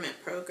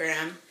Empowerment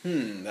Program.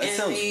 That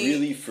sounds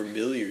really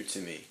familiar to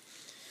me.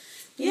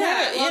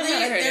 Yeah, well,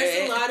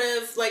 there's a lot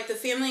of, like, the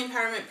Family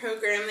Empowerment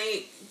Program,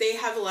 they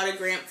have a lot of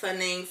grant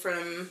funding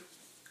from,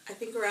 I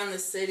think, around the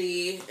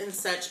city and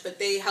such, but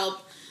they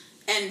help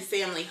end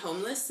family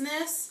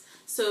homelessness.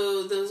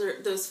 So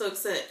those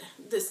folks that,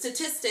 the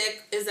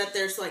statistic is that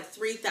there's like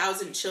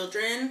 3,000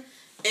 children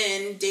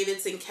in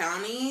Davidson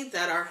County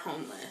that are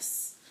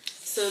homeless.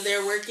 So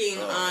they're working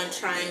on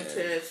trying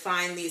to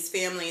find these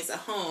families a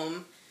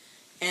home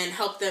and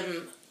help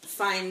them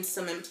find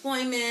some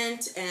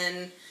employment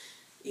and,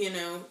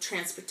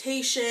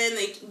 transportation.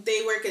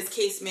 They work as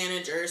case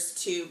managers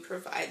to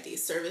provide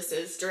these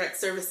services, direct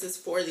services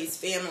for these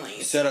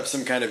families. Set up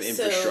some kind of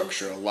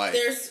infrastructure of life.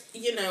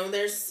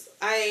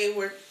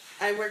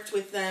 I worked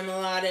with them a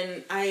lot,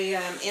 and I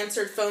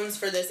answered phones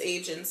for this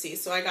agency,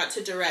 so I got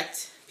to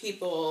direct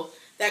people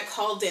that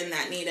called in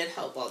that needed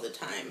help all the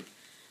time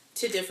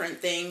to different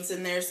things.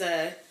 And there's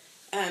the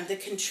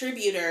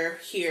contributor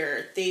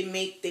here.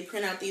 They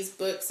print out these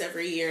books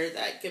every year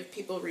that give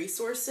people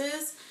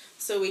resources.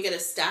 So we get a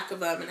stack of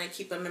them, and I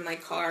keep them in my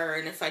car.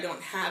 And if I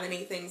don't have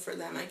anything for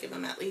them, I give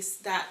them at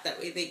least that.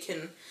 That way they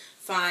can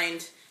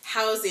find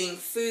housing,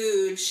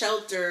 food,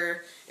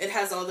 shelter. It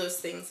has all those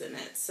things in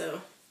it.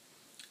 So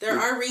there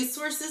are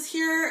resources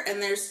here,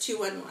 and there's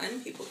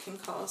 211 people can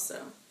call.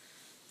 So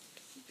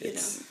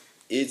it's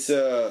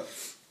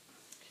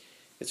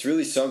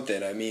really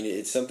something. I mean,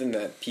 it's something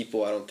that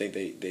people, I don't think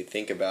they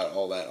think about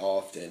all that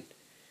often.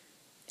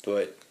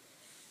 But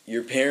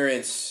your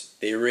parents,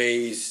 they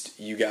raised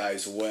you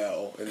guys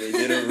well, and they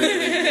did a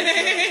really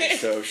good job.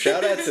 So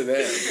shout out to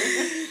them.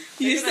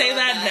 You say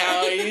that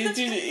now.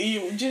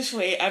 You just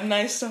wait. I'm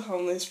nice to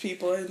homeless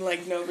people and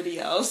like nobody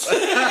else.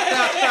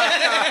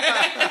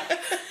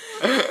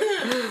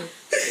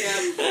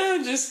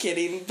 I'm just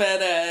kidding.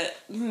 But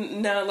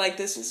no, like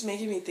this is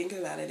making me think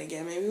about it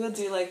again. Maybe we'll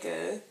do like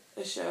a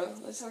show.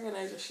 Let's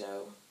organize a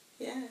show.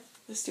 Yeah.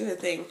 Let's do a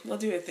thing. We'll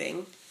do a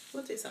thing.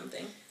 We'll do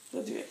something.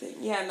 We'll do a thing.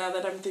 Yeah, now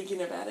that I'm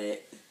thinking about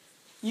it,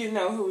 you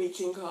know who we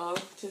can call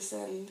to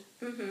send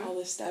all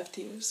this stuff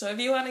to. So if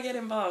you want to get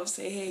involved,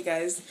 say, hey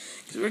guys,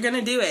 because we're going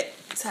to do it.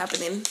 It's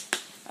happening.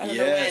 I don't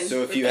know when.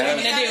 So if you have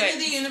into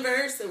the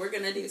universe, that we're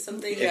going to do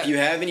something. If you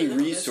have any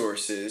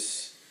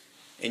resources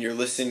and you're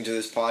listening to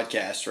this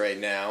podcast right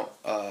now,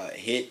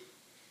 hit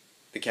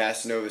the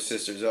Casanova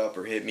sisters up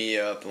or hit me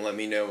up and let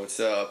me know what's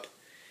up.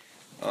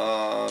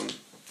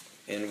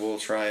 And we'll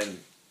try and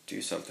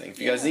do something. If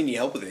you guys need any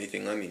help with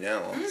anything, let me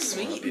know. I'll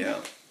help you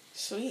out.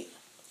 Sweet.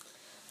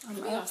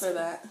 I'm up for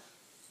that.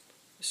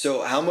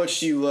 So, how much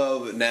do you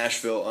love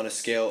Nashville on a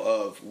scale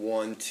of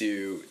 1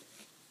 to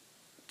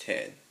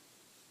 10?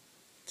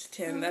 To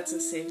 10, that's a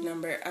safe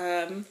number.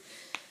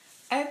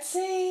 I'd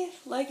say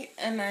like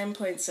a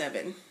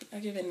 9.7.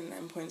 I'll give it a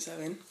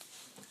 9.7.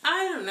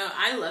 I don't know.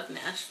 I love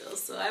Nashville,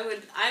 so I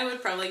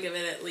would probably give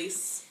it at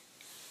least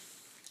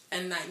a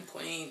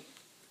 9.8.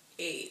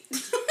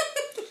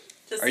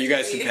 Are you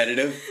guys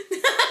competitive?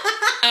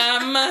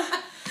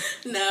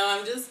 No,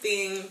 I'm just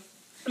being...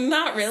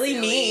 Not really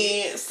silly.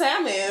 Me.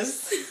 Sam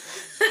is.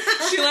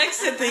 She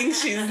likes to think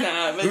she's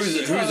not, but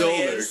who's older?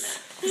 Is.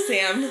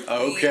 Sam.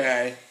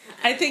 Okay.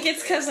 I think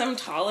it's because I'm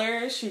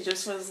taller. She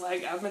just was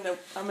like, I'm gonna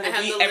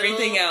beat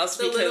everything else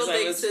because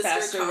I was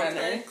faster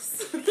runner.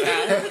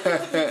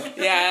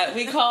 Yeah.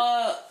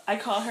 I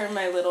call her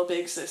my little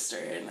big sister,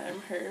 and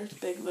I'm her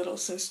big little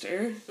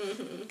sister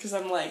because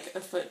I'm like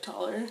a foot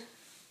taller.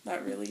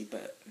 Not really,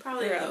 but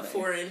probably about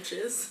 4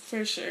 inches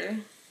for sure.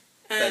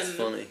 That's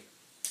funny.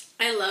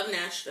 I love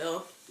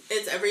Nashville.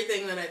 It's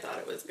everything that I thought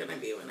it was gonna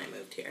be when I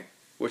moved here.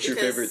 What's your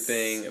favorite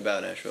thing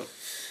about Nashville?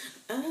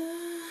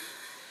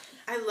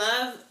 I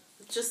love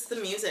just the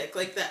music,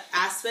 like the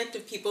aspect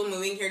of people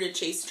moving here to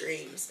chase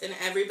dreams, and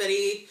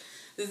everybody,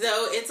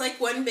 though it's like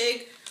one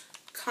big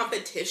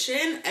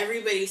competition,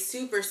 everybody's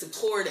super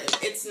supportive.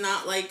 It's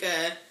not like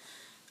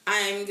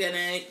I'm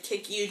gonna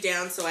kick you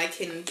down so I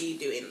can be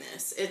doing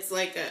this. It's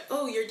like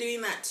oh, you're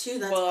doing that too.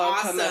 That's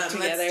awesome. Let's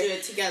do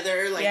it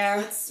together. Like,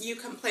 you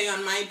come play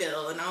on my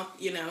bill, and I'll,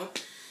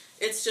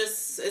 it's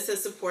a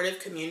supportive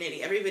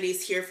community.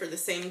 Everybody's here for the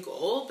same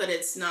goal, but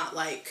it's not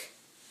like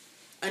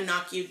a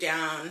knock you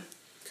down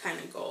kind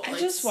of goal. I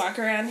just walk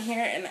around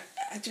here and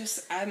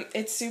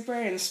it's super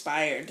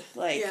inspired.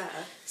 Like,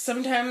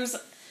 sometimes,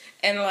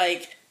 and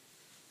like,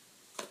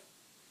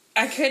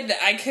 I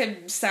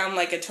could sound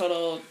like a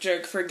total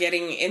jerk for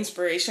getting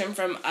inspiration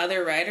from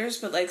other writers,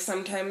 but like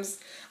sometimes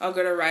I'll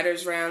go to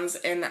writers' rounds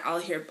and I'll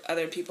hear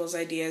other people's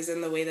ideas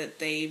and the way that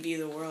they view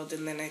the world,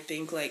 and then I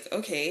think like,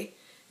 okay,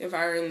 if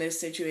I were in this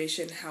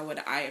situation, how would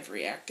I have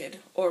reacted?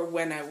 Or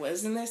when I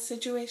was in this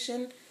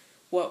situation,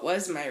 what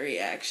was my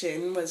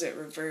reaction? Was it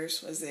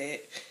reverse? Was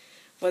I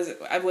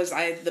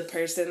the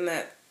person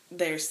that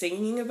they're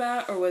singing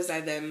about, or was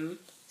I them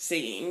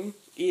singing?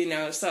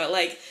 So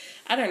like,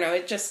 I don't know,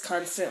 it just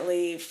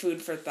constantly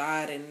food for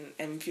thought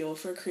and fuel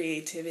for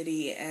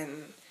creativity,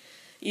 and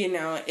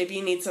if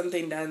you need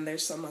something done,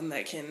 there's someone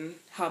that can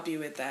help you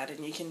with that,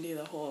 and you can do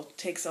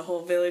takes a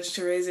whole village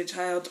to raise a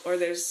child, or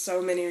there's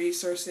so many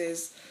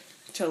resources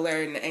to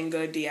learn and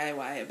go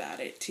DIY about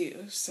it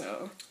too.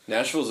 So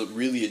Nashville's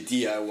really a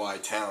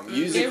DIY town.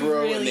 Music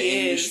Row and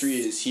the industry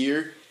is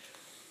here,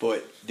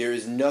 but there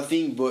is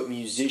nothing but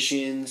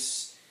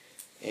musicians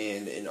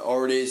and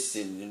artists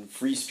and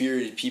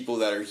free-spirited people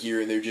that are here,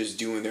 and they're just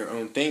doing their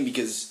own thing,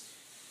 because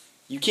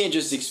you can't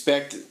just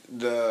expect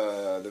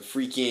the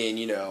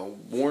freaking,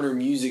 Warner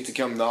Music to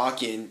come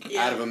knocking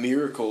out of a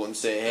miracle and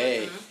say,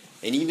 hey,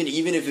 and even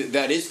if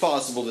that is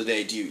possible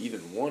today, do you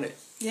even want it?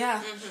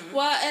 Yeah.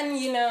 Well, and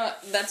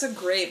that's a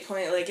great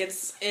point. Like,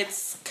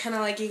 it's kind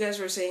of like you guys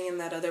were saying in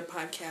that other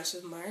podcast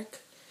with Mark.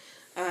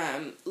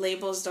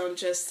 Labels don't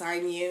just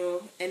sign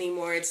you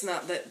anymore. It's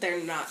not that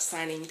they're not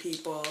signing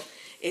people.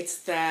 It's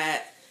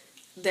that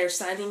they're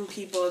signing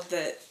people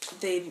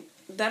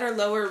that are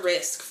lower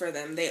risk for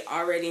them. They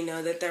already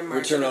know that they're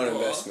marketable. Return on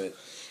investment.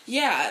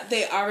 Yeah,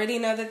 they already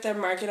know that they're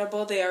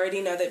marketable. They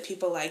already know that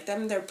people like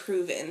them. They're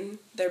proven.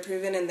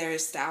 And they're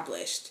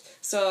established.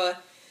 So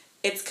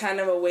it's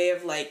kind of a way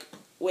of like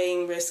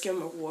weighing risk and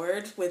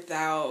reward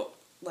without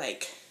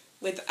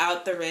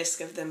the risk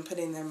of them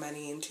putting their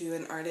money into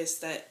an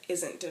artist that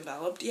isn't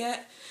developed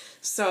yet.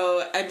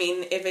 So, I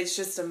mean, if it's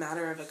just a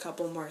matter of a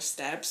couple more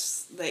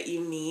steps that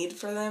you need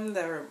for them,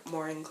 they're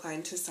more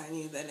inclined to sign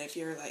you than if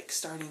you're, like,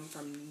 starting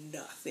from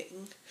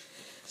nothing.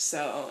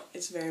 So,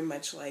 it's very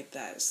much like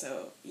that.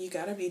 So, you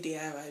gotta be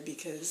DIY,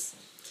 because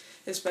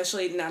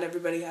especially not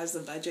everybody has the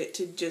budget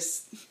to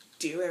just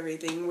do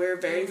everything. We're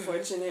very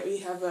fortunate. We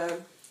have a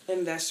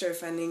investor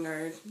funding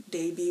our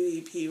debut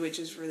EP, which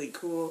is really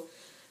cool.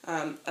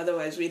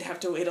 Otherwise, we'd have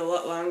to wait a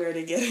lot longer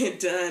to get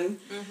it done.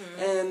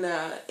 And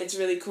it's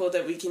really cool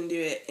that we can do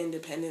it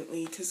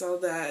independently, because all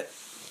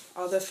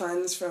the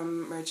funds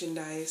from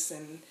merchandise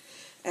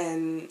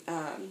and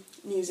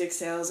music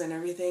sales and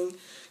everything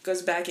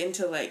goes back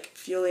into like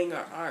fueling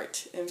our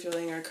art and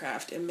fueling our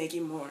craft and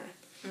making more.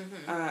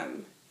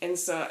 And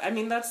so, I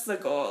mean, that's the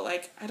goal.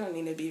 Like, I don't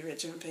need to be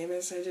rich and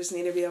famous. I just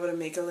need to be able to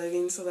make a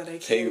living so that I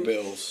can pay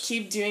bills,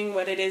 keep doing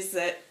what it is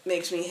that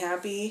makes me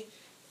happy,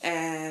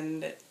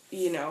 and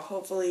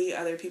hopefully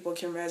other people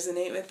can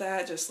resonate with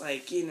that, just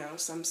like,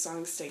 some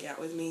songs stick out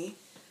with me,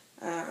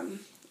 and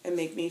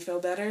make me feel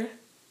better,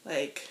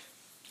 like...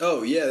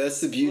 Oh, yeah, that's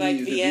the beauty, like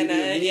Vienna,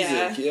 of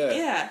music,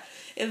 yeah.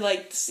 It,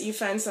 like, you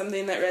find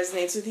something that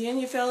resonates with you,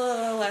 and you feel a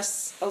little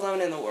less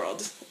alone in the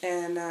world,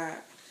 and,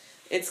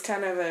 it's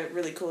kind of a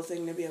really cool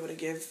thing to be able to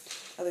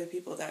give other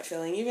people that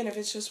feeling, even if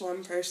it's just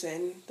one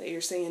person that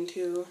you're singing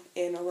to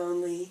in a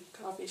lonely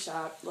coffee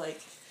shop,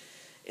 like,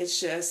 it's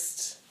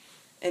just...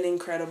 an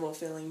incredible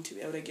feeling to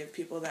be able to give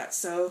people that.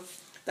 So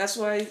that's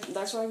why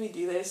we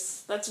do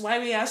this. That's why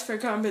we ask for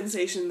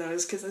compensation, though,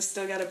 is because I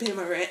still got to pay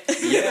my rent.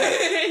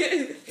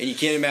 Yeah. And you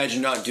can't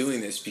imagine not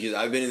doing this, because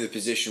I've been in the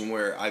position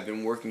where I've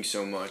been working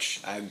so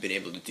much, I haven't been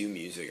able to do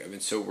music. I've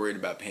been so worried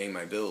about paying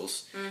my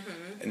bills.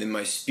 And then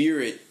my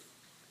spirit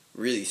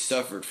really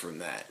suffered from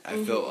that.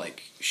 I felt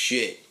like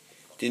shit.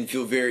 Didn't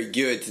feel very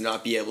good to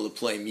not be able to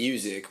play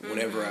music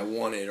whenever I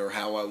wanted or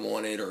how I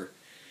wanted, or...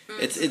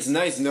 It's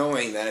nice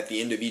knowing that at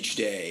the end of each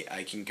day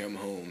I can come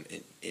home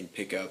and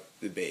pick up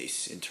the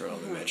bass and turn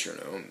on the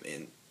metronome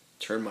and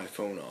turn my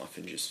phone off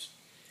and just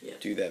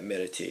do that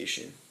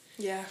meditation.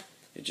 Yeah.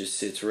 It just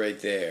sits right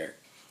there.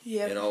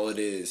 Yeah. And all it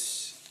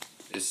is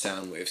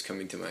sound waves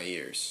coming to my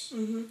ears.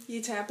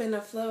 You tap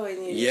into flow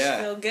and you just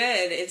feel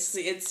good.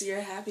 It's your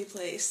happy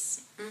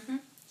place.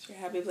 It's your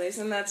happy place,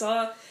 and that's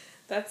all.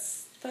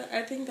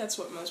 I think that's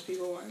what most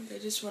people want. They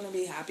just want to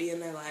be happy in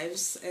their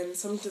lives. And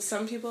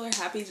some people are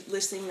happy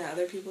listening to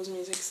other people's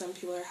music. Some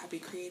people are happy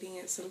creating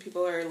it. Some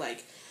people are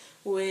like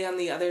way on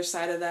the other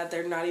side of that.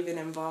 They're not even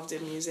involved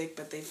in music,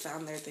 but they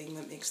found their thing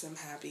that makes them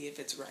happy. If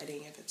it's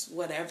writing, if it's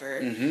whatever.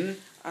 It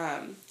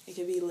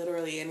could be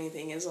literally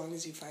anything as long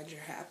as you find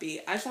you're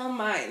happy. I found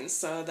mine,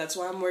 so that's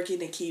why I'm working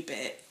to keep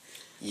it.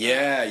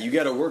 Yeah, you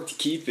got to work to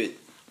keep it.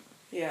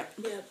 Yeah.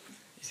 Yep.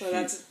 So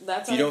that's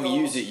If you don't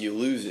use it, you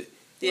lose it.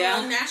 Yeah.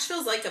 Well,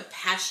 Nashville's like a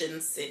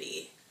passion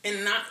city,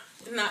 and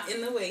not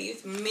in the way you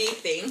may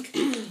think,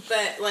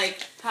 but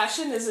like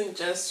passion isn't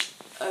just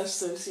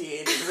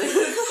associated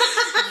with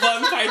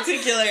one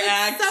particular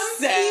act.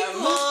 Some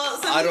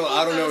I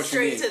don't know what you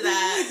mean. To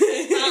that,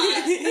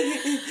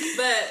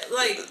 but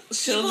like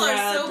people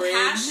are so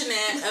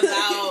passionate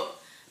about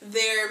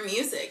their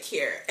music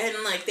here, and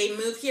like they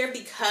move here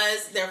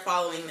because they're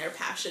following their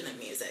passion in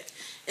music.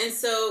 And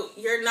so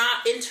you're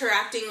not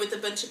interacting with a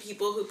bunch of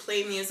people who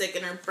play music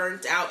and are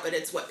burnt out, but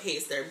it's what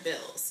pays their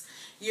bills.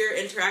 You're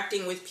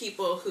interacting with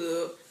people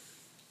who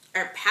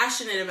are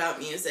passionate about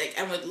music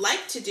and would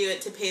like to do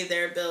it to pay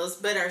their bills,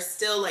 but are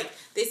still like,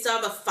 they still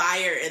have a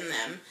fire in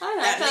them.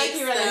 That makes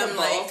them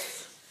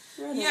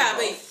like, yeah,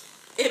 but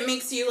it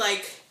makes you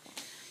like,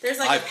 there's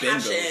like a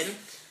passion.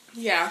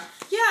 Yeah.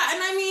 Yeah,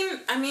 and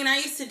I mean, I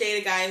used to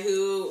date a guy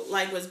who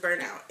like was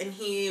burnt out, and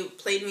he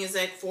played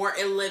music for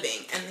a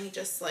living, and he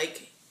just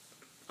like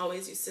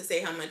always used to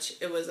say how much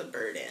it was a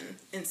burden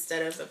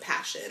instead of a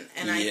passion.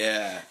 And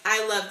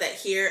I love that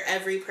here,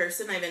 every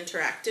person I've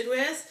interacted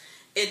with,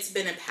 it's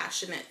been a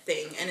passionate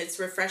thing, and it's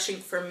refreshing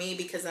for me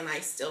because then I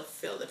still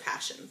feel the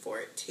passion for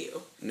it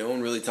too. No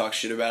one really talks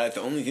shit about it.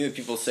 The only thing that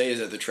people say is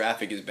that the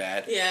traffic is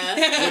bad.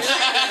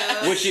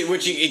 Yeah. which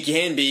it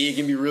can be. It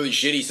can be really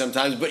shitty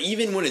sometimes, but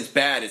even when it's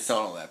bad, it's not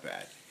all that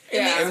bad.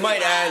 Yeah, it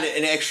might add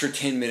an extra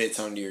 10 minutes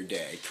onto your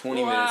day,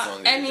 20 minutes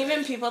onto your and day.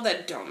 even people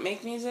that don't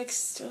make music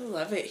still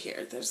love it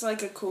here. There's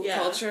like a cool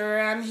culture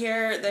around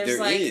here.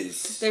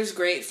 There's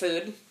great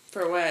food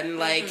for one.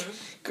 Like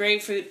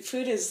great food.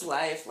 Food is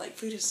life. Like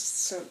food is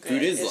so good.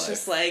 Food is it's life.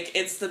 Just like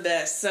it's the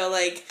best. So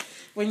like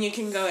when you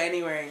can go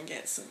anywhere and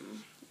get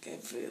some good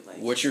food. Like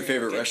what's your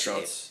favorite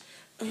restaurants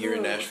here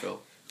in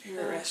Nashville?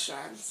 Favorite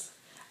restaurants.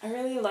 I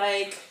really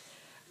like.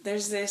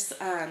 There's this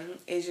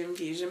Asian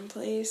fusion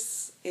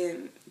place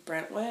in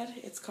Brentwood.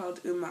 It's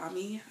called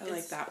Umami. I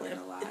like that one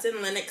a lot. It's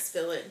in Lenox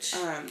Village.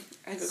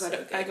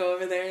 I go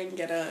over there and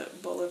get a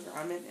bowl of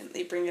ramen, and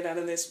they bring it out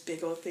of this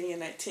big old thing,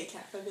 and I take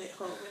half of it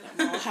home,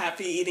 and I'm all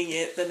happy eating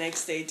it the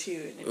next day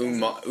too.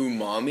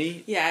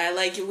 Umami? Yeah, I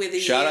like it with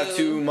a Shout out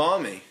to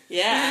Umami.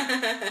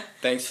 Yeah.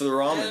 Thanks for the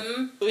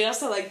ramen. We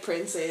also like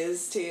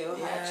Prince's too.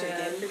 Hot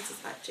chicken.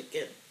 Prince's hot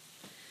chicken.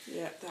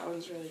 Yeah, that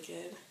one's really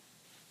good.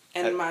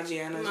 And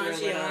Maggiano's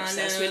really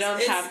obsessed. We don't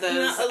it's have those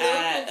not a local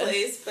at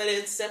place, but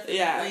it's definitely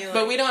like,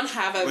 but we don't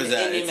have them in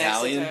New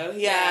Italian? Mexico.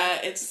 Yeah,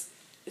 it's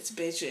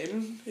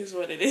bitchin' is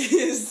what it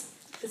is.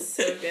 It's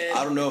so good.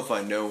 I don't know if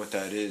I know what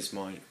that is,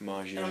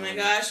 Maggiano. Oh my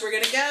gosh, we're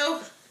gonna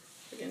go.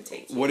 We're gonna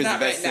take you. What is Not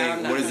the best right now,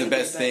 thing? not What is the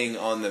best 100%. thing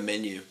on the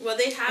menu? Well,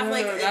 they have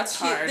like that's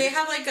hard. They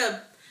have like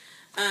a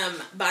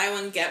buy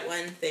one get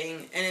one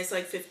thing, and it's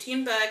like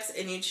 $15,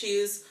 and you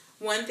choose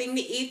one thing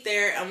to eat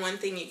there and one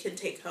thing you can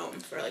take home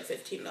for like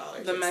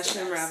 $15. The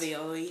mushroom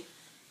ravioli.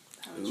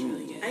 That was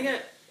really good. I got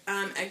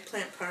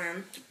eggplant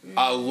parm.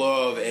 I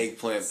love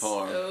eggplant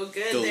parm. So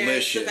good.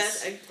 Delicious. It's the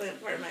best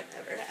eggplant parm I've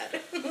ever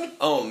had.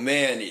 Oh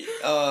man,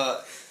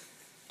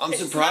 I'm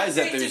surprised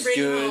that there's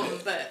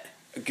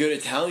good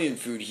Italian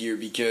food here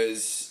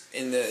because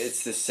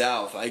it's the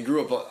South. I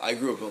grew up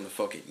on the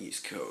fucking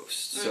East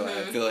Coast, so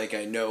I feel like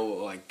I know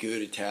like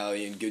good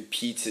Italian, good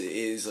pizza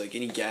is like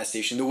any gas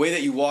station. The way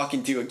that you walk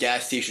into a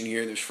gas station here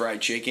and there's fried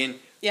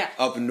chicken. Yeah.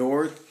 Up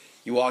north,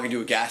 you walk into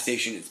a gas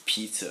station, it's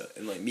pizza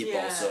and like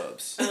meatball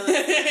subs.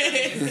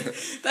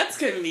 That's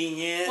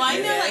convenient. Well,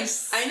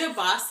 I know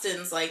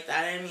Boston's like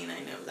that. I mean, I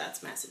know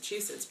that's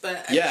Massachusetts,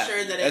 but I'm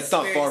sure that it's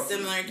not very far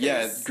similar.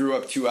 Yeah, grew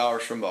up 2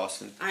 hours from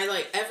Boston. I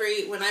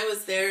when I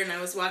was there and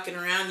I was walking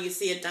around, you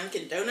see a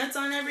Dunkin' Donuts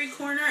on every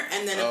corner,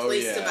 and then a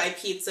place to buy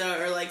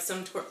pizza or like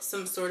some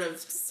sort of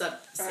sub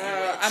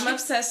sandwich. I'm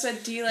obsessed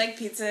with. Do you like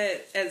pizza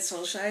at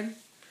Soulshine?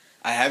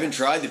 I haven't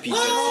tried the pizza.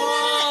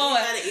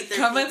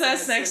 Come with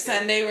us next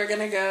Sunday. We're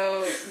gonna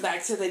go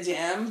back to the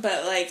gym,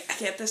 but like I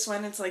get this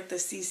one. It's like the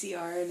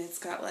CCR, and it's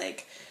got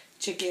like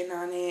chicken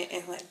on it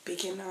and like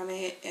bacon on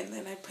it, and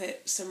then I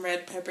put some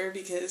red pepper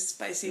because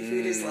spicy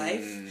food is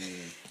life.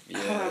 Yeah,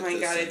 oh my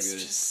god, it's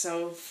just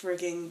so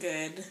freaking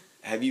good.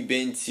 Have you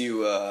been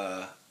to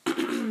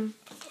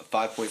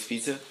 5 Points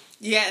Pizza?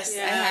 Yes,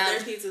 yeah, I have.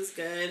 their pizza's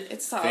good.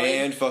 It's solid.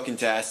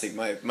 Fan-fucking-tastic.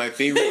 My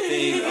favorite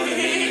thing on the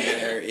menu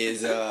there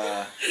is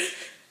the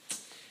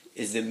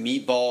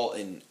meatball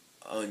and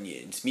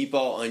onions.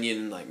 Meatball, onion,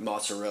 and like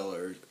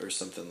mozzarella or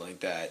something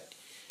like that.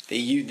 They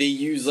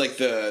use like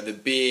the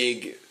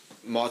big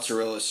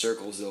mozzarella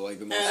circles, though, like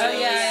the mozzarella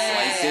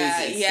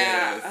slices.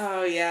 Yeah.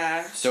 Oh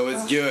yeah. So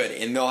it's good,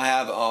 and they'll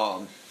have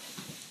on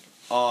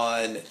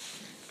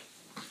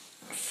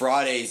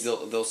Fridays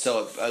they'll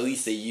sell it. At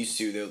least they used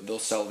to. They'll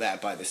sell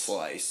that by the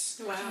slice.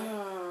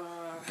 Wow.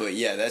 But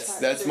yeah,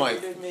 that's my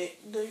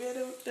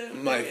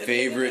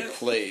favorite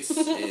place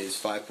is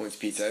 5 Points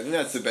Pizza. I think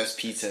that's the best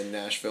pizza in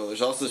Nashville.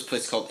 There's also this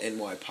place called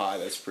NY Pie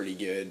that's pretty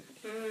good.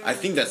 I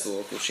think that's the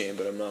local chain,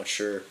 but I'm not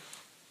sure.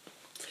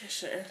 For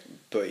sure.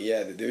 But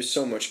yeah, there's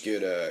so much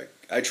good.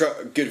 I try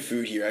good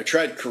food here. I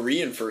tried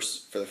Korean for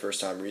the first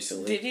time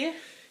recently. Did you?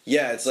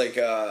 Yeah, it's like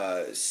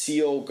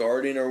Seal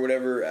Garden or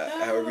whatever,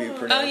 however you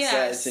pronounce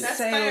that. It's that's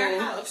by our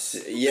house.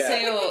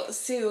 Yeah.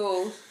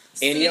 Seoul.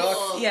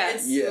 Antioch? Yeah.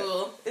 It's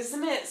Seoul.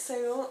 Isn't it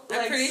Seoul?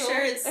 I'm pretty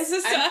sure it's...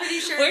 I'm pretty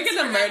sure we're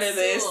gonna murder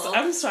this.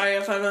 I'm sorry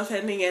if I'm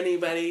offending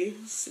anybody.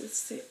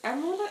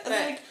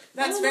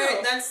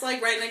 That's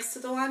like right next to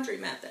the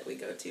laundromat that we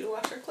go to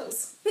wash our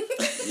clothes.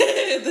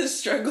 The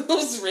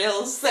struggle's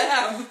real,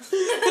 Sam.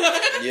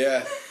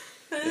 Yeah.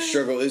 The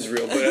struggle is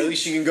real, but at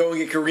least you can go and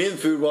get Korean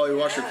food while you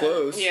wash your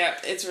clothes. Yeah,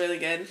 it's really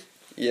good.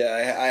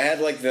 Yeah, I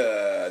had like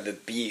the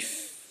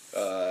beef,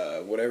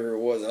 whatever it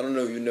was. I don't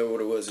even know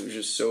what it was. It was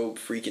just so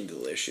freaking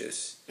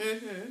delicious.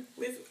 Mm-hmm.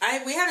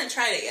 We haven't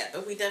tried it yet,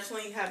 but we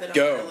definitely have it on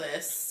our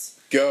list.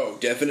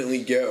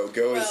 Definitely go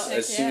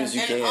as soon as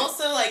you can. And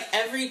also, like,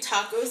 every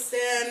taco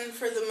stand,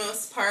 for the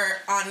most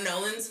part, on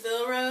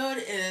Nolensville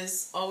Road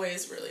is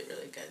always really,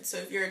 really good. So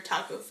if you're a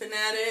taco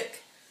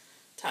fanatic,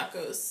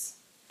 tacos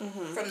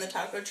from the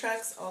taco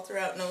trucks all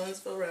throughout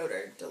Nolensville Road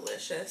are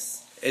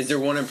delicious. Is there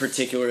one in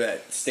particular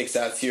that sticks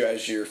out to you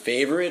as your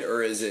favorite,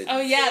 or is it... Oh,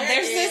 yeah,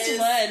 there's this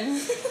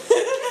one.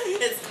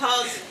 It's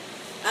called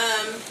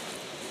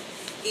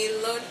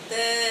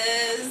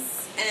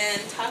Elotes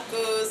and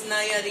Tacos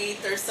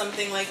Nayarit or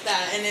something like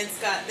that. And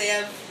they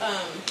have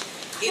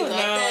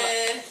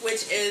elote,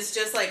 which is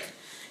just like,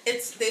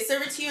 they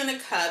serve it to you in a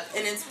cup,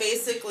 and it's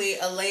basically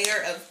a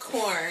layer of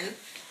corn,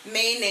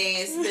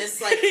 mayonnaise,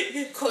 this like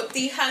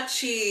cotija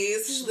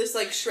cheese, this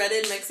like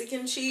shredded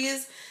Mexican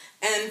cheese,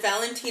 and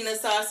Valentina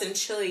sauce and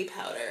chili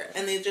powder,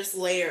 and they just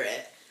layer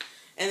it,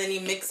 and then you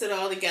mix it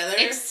all together.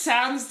 It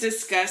sounds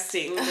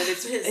disgusting, but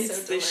it's so the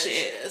delicious.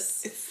 shit.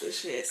 It's the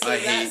shit. So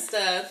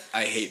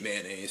I hate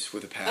mayonnaise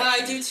with a passion. Oh, I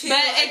do too. But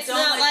I it's don't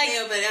not like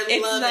mayo, but I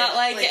it's love not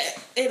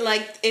it.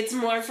 like it's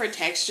more for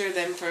texture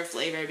than for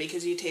flavor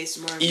because you taste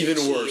more. Of Even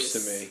the worse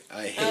cheese. to me.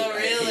 I hate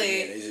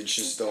mayonnaise. It's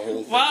just the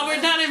whole thing. Well,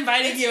 we're not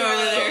inviting you over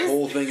there. The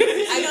whole thing.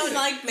 I don't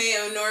like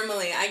mayo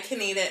normally. I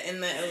can eat it in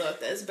the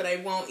elotes, but I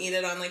won't eat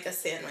it on like a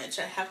sandwich.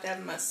 I have to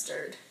have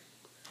mustard.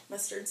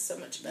 Mustard's so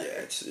much better.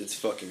 Yeah, it's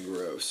fucking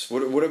gross.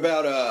 What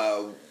about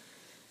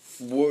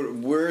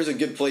where's a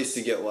good place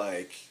to get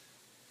like?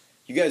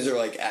 You guys are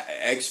like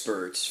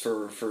experts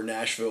for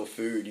Nashville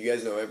food. You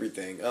guys know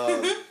everything.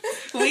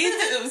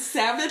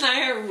 Sam and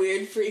I are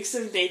weird freaks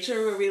of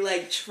nature where we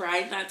like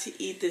try not to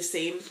eat the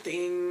same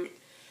thing.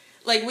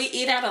 Like, we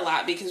eat out a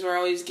lot because we're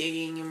always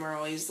gigging and we're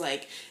always,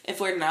 like,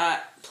 if we're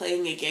not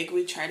playing a gig,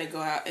 we try to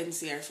go out and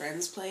see our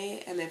friends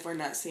play. And if we're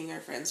not seeing our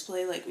friends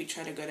play, like, we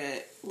try to go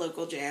to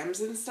local jams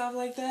and stuff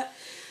like that.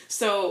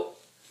 So,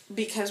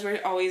 because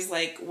we're always,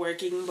 like,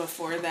 working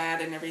before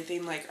that and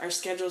everything, like, our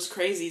schedule's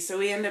crazy. So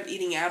we end up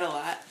eating out a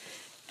lot.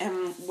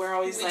 And we're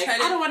always I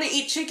don't want to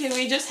eat chicken.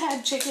 We just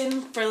had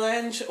chicken for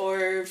lunch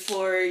or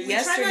for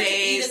yesterday. Try not to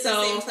eat at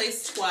the same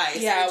place twice.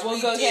 Yeah, we'll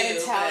go get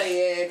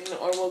Italian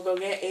or we'll go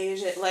get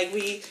Asian. Like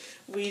we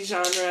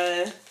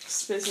genre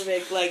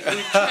specific. Like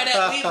we try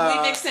to we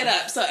mix it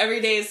up. So every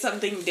day is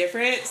something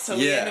different. So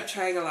we end up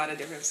trying a lot of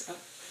different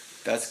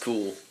stuff. That's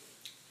cool.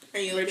 Are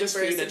you looking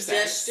for a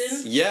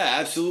suggestion? Yeah,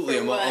 absolutely.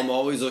 I'm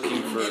always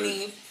looking for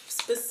any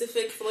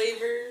specific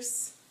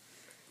flavors.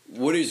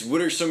 What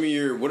are some of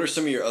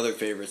your other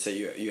favorites that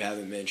you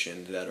haven't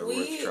mentioned that are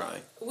worth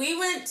trying? We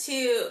went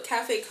to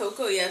Cafe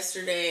Coco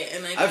yesterday,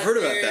 and I've heard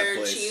about that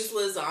place. Cheese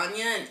lasagna,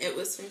 and it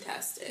was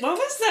fantastic. What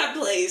was that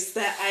place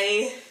that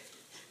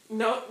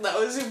No, that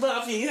was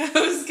Umami. I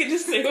was gonna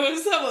say it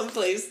was that one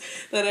place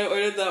that I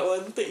ordered that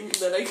one thing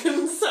that I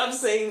couldn't stop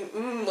saying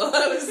while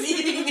I was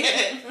eating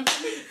it.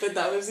 But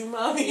that was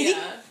Umami.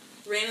 Yeah.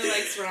 Raina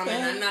likes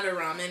ramen. I'm not a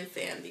ramen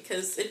fan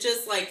because it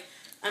just like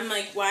I'm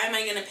like, why am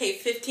I going to pay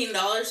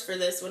 $15 for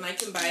this when I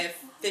can buy a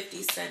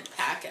 50-cent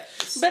pack at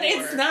the store? But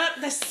it's not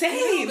the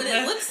same. No, but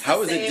it looks the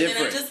How same, is it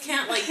different? and I just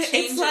can't like change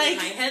it in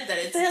my head that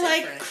it's they're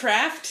different. Like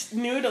Kraft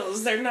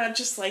noodles. They're not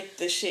just like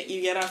the shit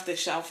you get off the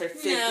shelf for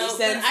 50 cents.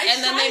 But I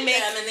and then they make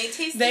them and they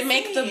taste they the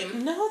make same.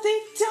 them. No, they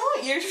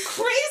don't. You're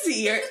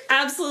crazy. You're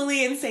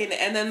absolutely insane.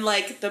 And then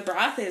like the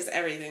broth is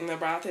everything. The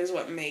broth is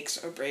what makes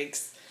or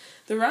breaks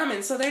the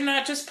ramen. So they're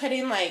not just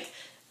putting like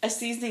a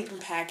seasoning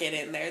packet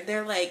in there.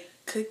 They're like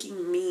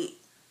cooking meat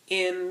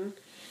in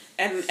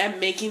and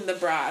making the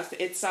broth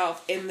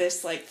itself in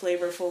this like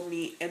flavorful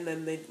meat, and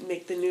then they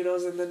make the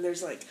noodles, and then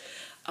there's like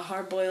a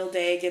hard-boiled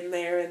egg in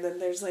there, and then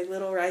there's like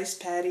little rice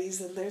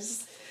patties, and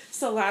there's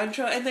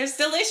cilantro, and there's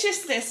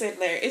deliciousness in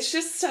there. It's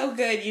just so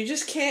good. You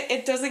just can't,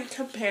 it doesn't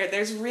compare.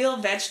 There's real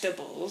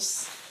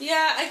vegetables.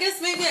 Yeah, I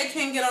guess maybe I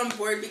can get on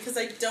board because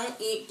I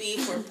don't eat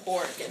beef or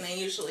pork, and they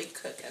usually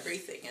cook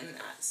everything in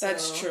that. So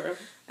that's true.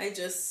 I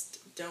just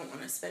don't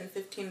want to spend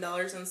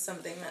 $15 on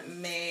something that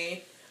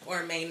may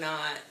or may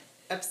not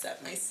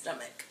upset my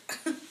stomach.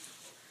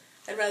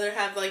 I'd rather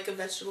have like a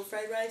vegetable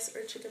fried rice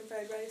or chicken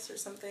fried rice or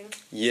something.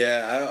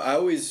 Yeah, I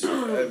always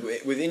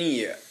with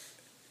any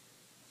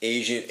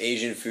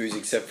Asian foods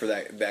except for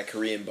that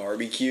Korean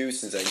barbecue,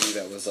 since I knew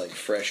that was like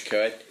fresh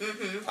cut.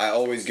 Mm-hmm. I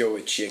always go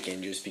with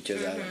chicken just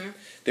because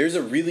there's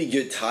a really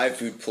good Thai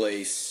food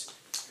place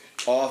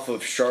off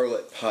of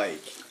Charlotte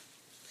Pike.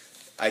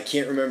 I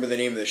can't remember the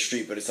name of the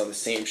street, but it's on the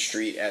same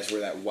street as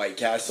where that White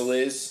Castle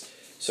is.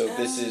 So if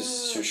this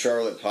is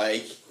Charlotte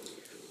Pike,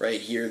 right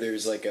here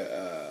there's like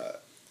a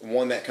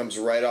one that comes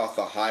right off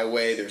the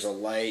highway. There's a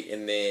light,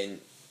 and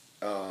then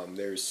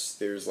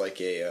there's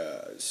like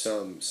a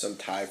some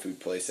Thai food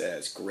place that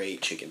has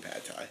great chicken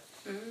pad thai.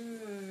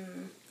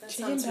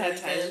 Chicken pad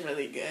thai is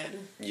really good.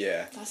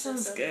 Yeah. That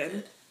sounds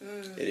good.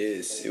 It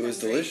is. It was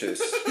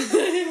delicious.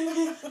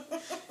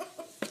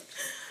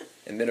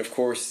 And then, of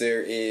course,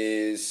 there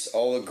is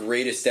all the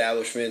great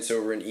establishments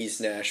over in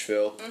East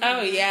Nashville.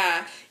 Oh,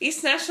 yeah.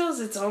 East Nashville is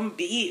its own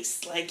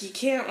beast. Like, you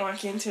can't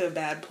walk into a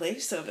bad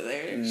place over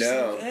there. It's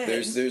No.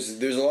 so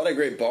There's a lot of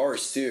great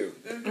bars, too.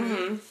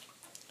 Mm-hmm.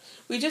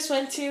 We just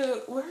went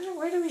to...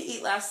 Where did we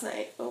eat last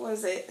night? What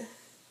was it?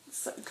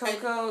 Cafe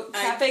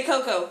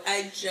Coco.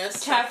 I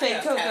just Cafe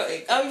Coco. Cafe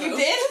Coco. Oh, you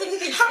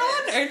did? How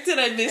on earth did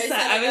I miss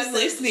that? I was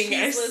listening.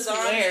 I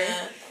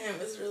swear. It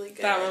was really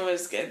good. That one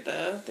was good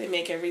though. They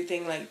make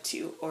everything like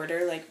to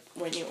order, like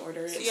when you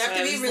order it. So you have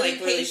to be really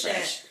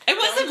patient. I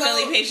wasn't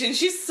really patient.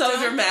 She's so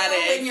dramatic.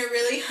 Go when you're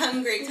really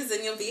hungry, because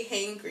then you'll be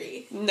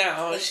hangry.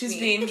 No, she's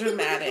being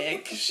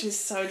dramatic. She's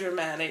so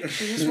dramatic.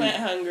 She just went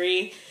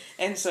hungry,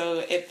 and so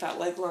it felt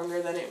like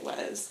longer than it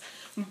was.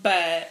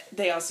 But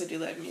they also do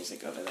live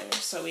music over there,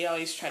 so we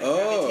always try to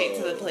gravitate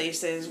to the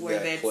places where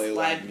they play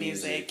live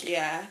music.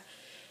 Yeah,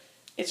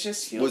 it's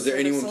just. Was there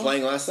anyone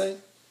playing last night?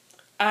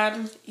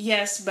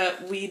 Yes,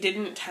 but we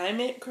didn't time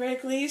it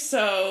correctly,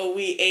 so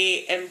we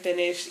ate and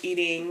finished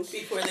eating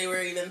before they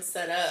were even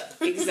set up.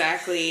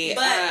 Exactly.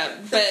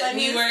 but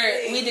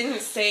we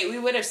didn't stay. We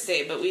would have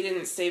stayed, but we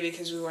didn't stay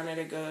because we wanted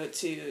to go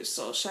to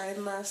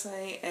Soulshine last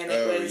night, and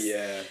it was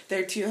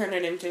their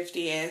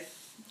 250th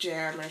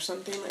jam or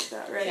something like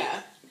that, right?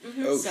 Yeah.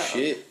 Mm-hmm. Oh,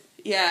 shit.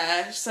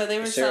 Yeah, so they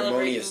were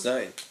ceremonious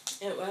celebrating.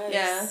 It was.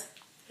 Yeah.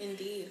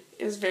 Indeed.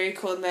 It was a very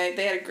cool night.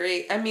 They had a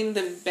great... I mean,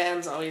 the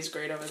band's always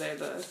great over there,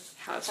 the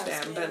house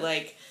band, but,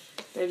 like,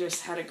 they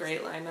just had a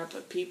great lineup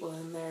of people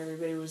in there.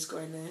 Everybody was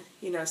going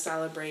to,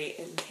 celebrate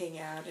and hang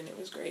out, and it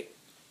was great.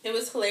 It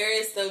was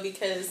hilarious, though,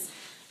 because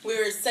we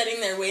were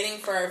sitting there waiting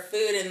for our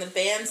food, and the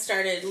band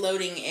started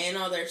loading in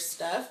all their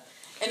stuff.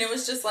 And it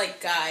was just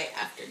like guy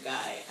after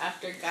guy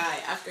after guy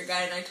after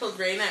guy. And I told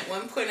Raina at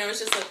one point, I was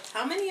just like,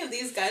 how many of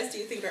these guys do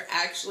you think are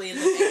actually in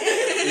the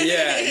band?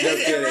 Yeah, no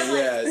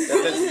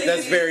kidding,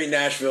 That's very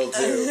Nashville,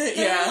 too.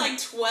 There were like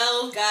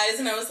 12 guys,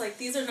 and I was like,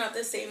 these are not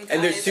the same guys.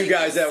 And there's 2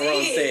 guys that were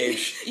on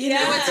stage. You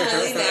know what's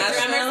really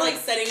Nashville? The drummer's like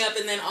setting up,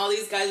 and then all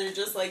these guys are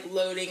just like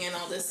loading and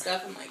all this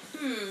stuff. I'm like,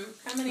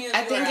 how many of you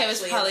I think are it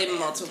was probably in the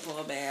band?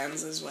 multiple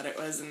bands is what it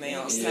was, and they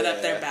all set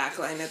up their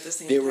backline at the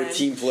same time. They were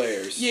team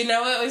players. You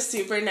know what was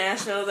super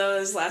Nashville, though,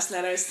 is last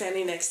night I was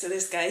standing next to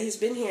this guy. He's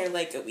been here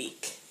like a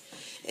week.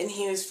 And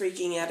he was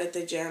freaking out at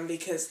the jam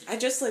because I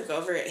just look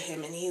over at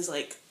him and he's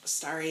like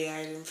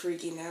starry-eyed and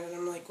freaking out. And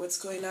I'm like, what's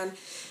going on?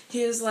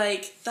 He was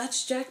like,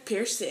 that's Jack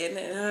Pearson.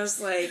 And I was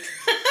like,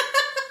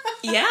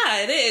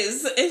 yeah, it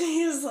is. And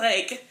he was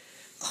like,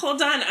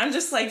 hold on, I'm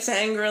just like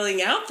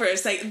fangirling out for a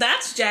second.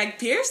 That's Jack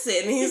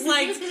Pearson. He's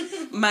like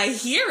my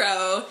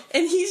hero.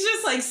 And he's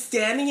just like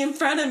standing in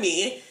front of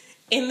me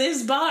in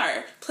this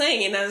bar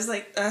playing. And I was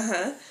like,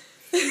 uh-huh.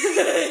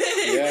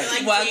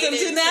 Like welcome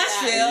to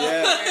Nashville.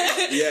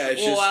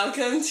 It's just,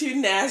 welcome to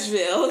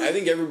Nashville. I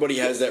think everybody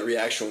has that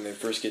reaction when they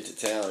first get to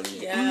town.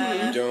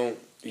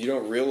 You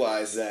don't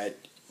realize that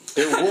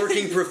they're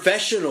working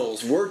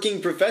professionals. And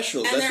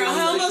That's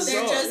what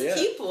they're just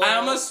people. I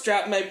almost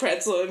dropped my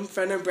pretzel in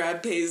front of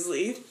Brad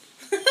Paisley.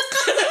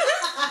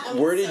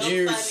 Where did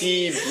you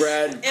see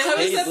Brad Paisley? I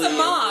was at the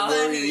mall.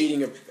 Where were you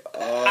eating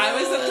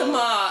I was at the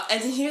mall,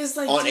 and he was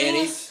like... On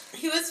Annie's?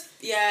 He was...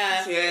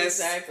 Yeah, yes.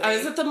 Exactly. I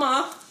was at the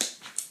mall,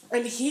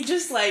 and he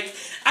just like...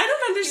 I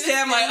don't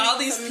understand why all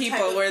these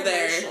people were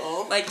there.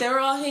 Like, they were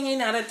all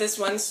hanging out at this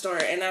one store,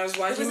 and I was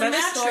walking by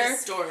the store. It was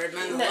a store,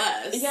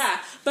 nonetheless. Yeah,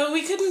 but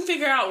we couldn't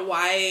figure out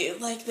why,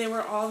 like, they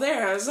were all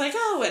there. I was like,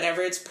 oh,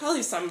 whatever, it's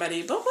probably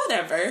somebody, but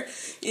whatever.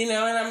 And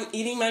I'm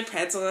eating my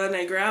pretzel, and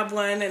I grab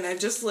one, and I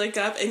just look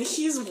up, and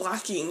he's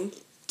walking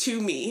to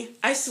me.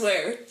 I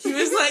swear. He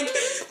was like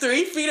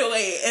 3 feet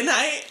away, and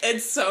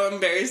it's so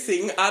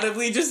embarrassing,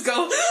 audibly just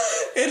go,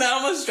 and I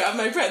almost dropped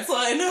my pretzel,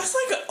 and I was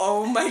like,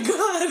 oh my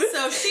god.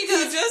 So she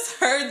goes, he just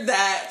heard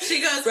that. She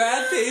goes,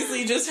 Brad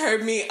Paisley just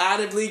heard me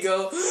audibly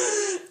go,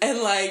 and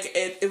like,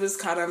 it was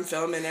caught on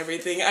film and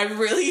everything. I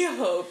really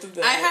hope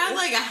that. I had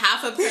like a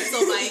half a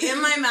pretzel bite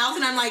in my mouth,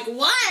 and I'm like,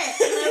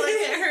 what? And I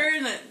look at her,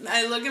 and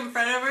I look in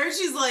front of her,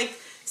 she's like,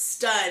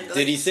 stunned.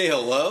 Did he say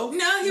hello?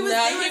 No, he was.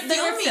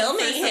 They were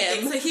filming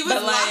him. So he was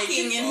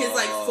walking in his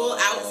like full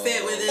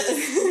outfit with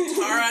his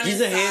guitar on his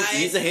side.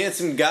 He's a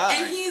handsome guy.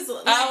 And he's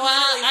like,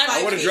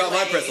 I would have dropped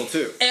my pretzel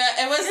too.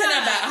 It wasn't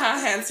about how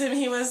handsome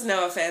he was.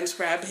 No offense,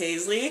 Brad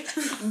Paisley,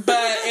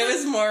 but it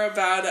was more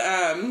about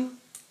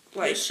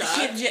Like,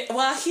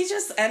 he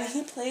just, and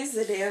he plays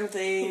the damn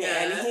thing,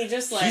 and he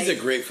just, like... He's a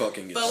great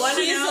fucking guitar. But want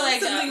to know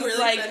like, something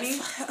really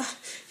funny?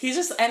 He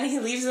just, and he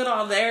leaves it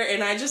all there,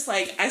 and I just,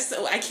 like, I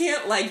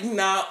can't, like,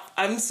 not...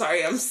 I'm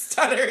sorry, I'm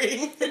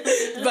stuttering.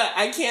 But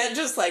I can't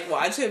just, like,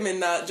 watch him and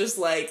not just,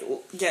 like,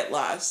 get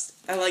lost.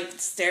 I, like,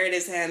 stare at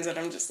his hands, and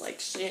I'm just like,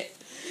 shit.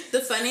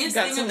 The funniest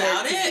thing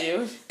about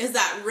it is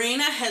that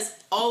Raina has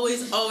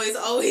always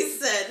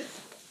said...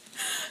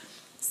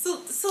 So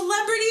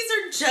celebrities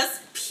are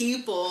just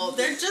people.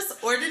 They're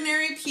just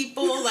ordinary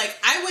people. Like,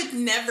 I would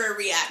never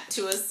react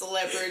to a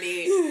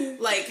celebrity,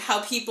 like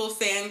how people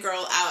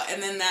fangirl out,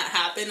 and then that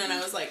happened, and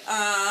I was like,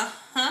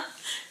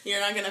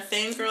 you're not gonna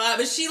fangirl out.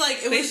 But she,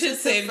 like, they should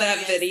save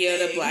that video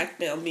to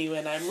blackmail me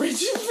when I'm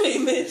rich and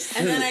famous.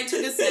 And then I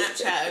took a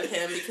Snapchat of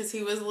him because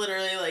he was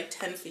literally like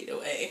 10 feet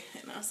away,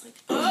 and I was like,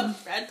 oh,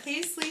 Brad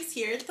Paisley's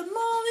here at the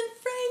mall in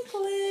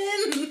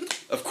Franklin.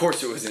 Of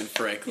course it was in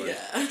Franklin.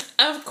 Yeah.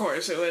 Of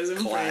course it was in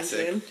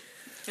Franklin.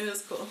 It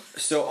was cool.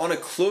 So on a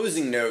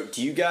closing note,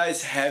 do you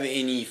guys have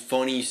any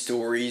funny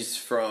stories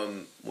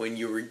from when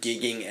you were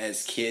gigging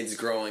as kids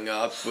growing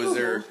up? Was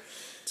there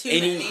too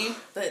many?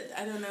 But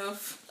I don't know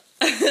if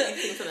I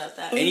think about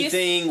that.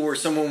 Anything where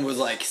someone was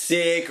like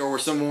sick or where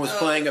someone was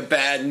playing a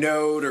bad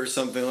note or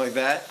something like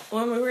that?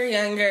 When we were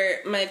younger,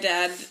 my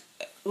dad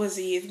was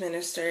a youth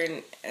minister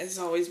and has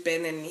always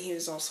been, and he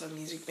was also a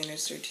music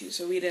minister too,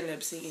 so we'd end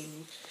up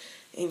singing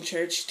in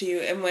church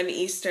too. And one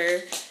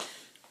Easter,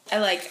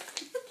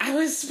 I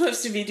was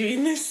supposed to be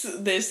doing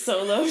this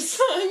solo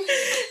song,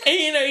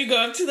 and you go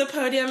up to the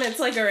podium. It's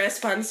like a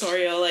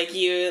responsorial, like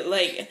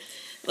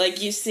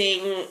you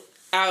sing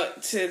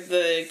out to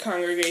the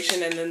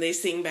congregation, and then they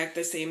sing back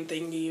the same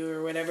thing to you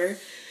or whatever.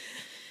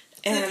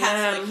 And it's a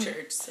Catholic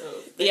church, so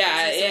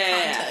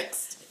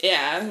context.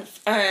 Yeah,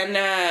 and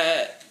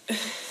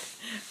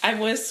I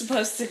was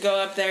supposed to go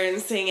up there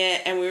and sing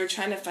it, and we were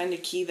trying to find a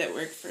key that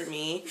worked for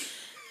me.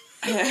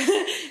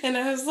 And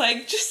I was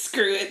like, just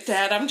screw it,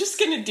 Dad. I'm just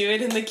going to do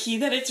it in the key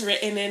that it's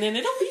written in, and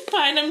it'll be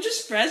fine. I'm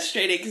just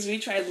frustrated because we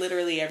tried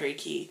literally every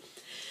key.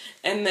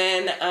 And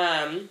then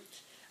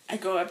I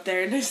go up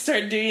there and I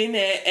start doing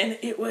it, and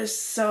it was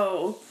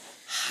so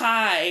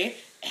high.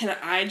 And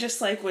I just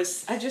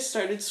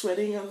started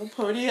sweating on the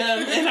podium,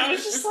 and I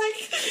was just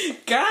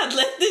like, God,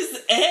 let this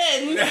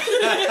end.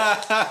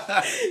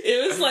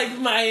 It was like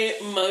my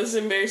most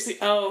embarrassing,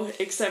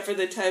 except for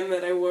the time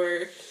that I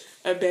wore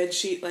a bed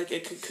sheet like a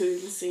cocoon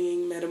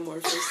singing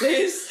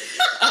Metamorphosis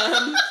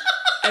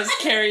as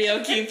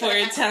karaoke for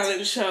a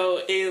talent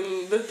show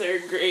in the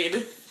 3rd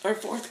grade. Or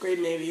 4th grade,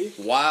 maybe.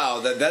 Wow,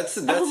 that's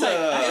a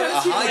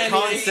high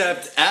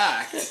concept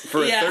act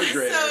for a 3rd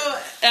grader.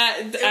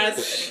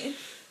 So,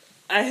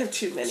 I have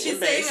too many. She's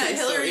saying a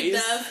Hillary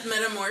Duff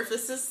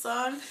Metamorphosis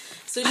song.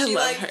 So she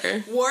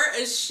her. wore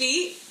a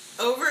sheet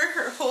over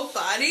her whole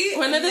body.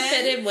 One of the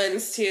fitted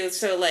ones too,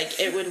 so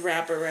it would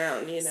wrap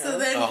around, So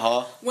then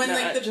when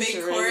the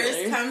big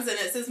chorus comes and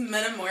it says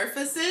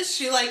Metamorphosis,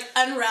 she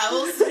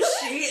unravels the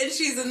sheet and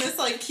she's in this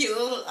cute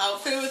little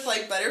outfit with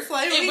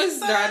butterfly wings. It was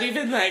not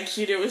even that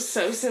cute. It was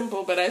so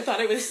simple, but I thought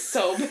it was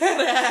so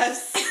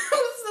badass. It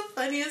was the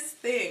funniest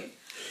thing.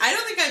 I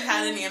don't think I've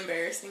had any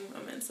embarrassing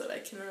moments that I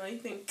can really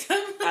think of.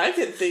 I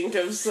can think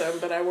of some,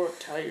 but I won't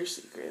tell your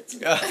secrets.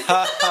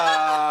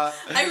 I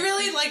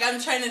really,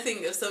 I'm trying to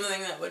think of something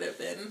that would have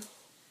been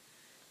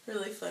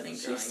really funny growing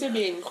up. She used to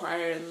be in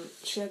choir, and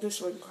she had this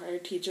one choir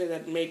teacher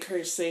that make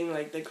her sing,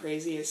 the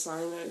craziest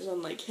song that was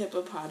on,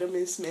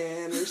 Hippopotamus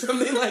Man or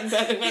something like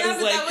that. And I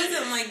was that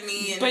wasn't,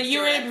 me. But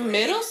you were in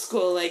middle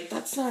school,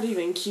 that's not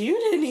even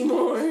cute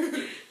anymore.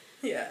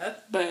 Yeah.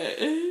 But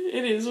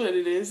it is what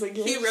it is, I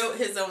guess. He wrote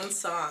his own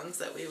songs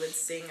that we would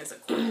sing as a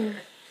choir.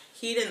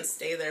 He didn't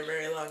stay there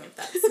very long at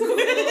that school.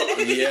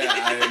 Yeah,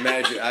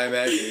 I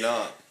imagine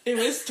not. It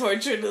was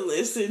torture to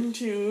listen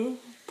to.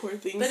 Poor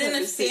things. But in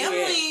a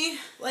family,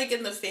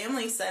 in the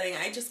family setting,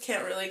 I just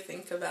can't really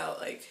think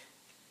about,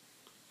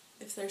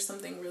 if there's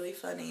something really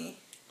funny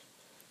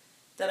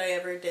that I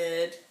ever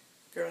did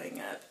growing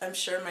up. I'm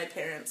sure my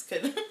parents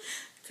could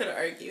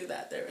argue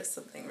that there was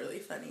something really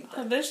funny.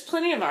 But there's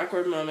plenty of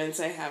awkward moments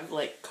I have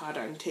caught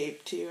on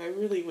tape too. I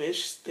really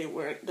wish they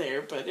weren't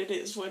there, but it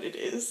is what it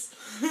is.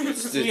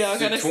 We all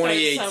gotta start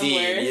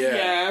somewhere.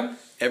 Yeah.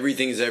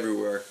 Everything's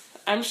everywhere.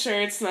 I'm sure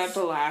it's not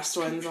the last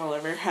ones I'll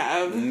ever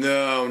have.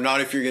 No,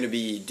 not if you're gonna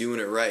be doing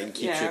it right and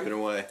keep chipping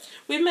away.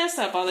 We mess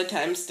up all the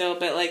time still,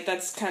 but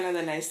that's kind of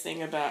the nice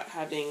thing about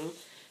having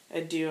a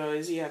duo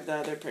is you have the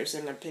other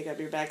person to pick up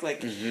your back.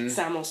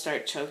 Sam will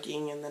start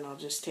choking and then I'll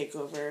just take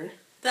over.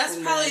 That's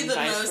probably the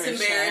most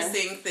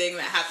embarrassing thing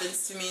that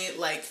happens to me,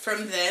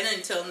 from then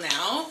until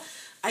now.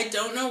 I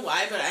don't know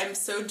why, but I'm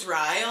so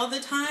dry all the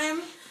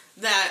time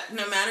that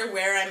no matter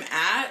where I'm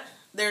at,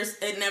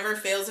 it never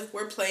fails if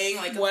we're playing,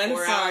 a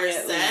 4-hour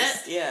set.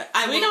 Least, yeah.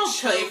 We don't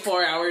play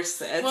 4-hour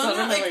sets. Well,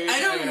 I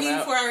don't mean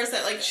 4-hour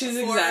set, she's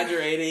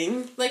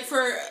exaggerating.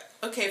 For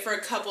a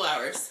couple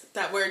hours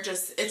that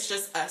it's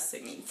just us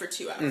singing for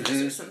 2 hours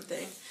or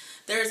something.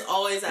 there's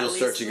always at It'll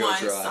start least to go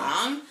one dry.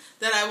 song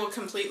that I will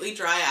completely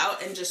dry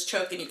out and just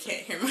choke, and you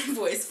can't hear my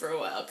voice for a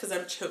while because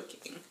I'm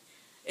choking.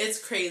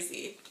 It's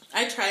crazy.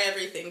 I try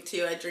everything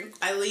too.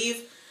 I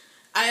leave.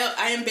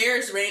 I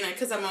embarrass Raina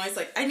because I'm always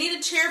like, I need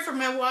a chair for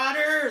my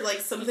water, or like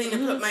something to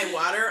put my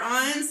water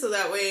on, so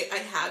that way I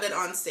have it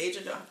on stage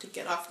and don't have to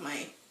get off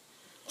my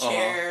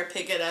chair,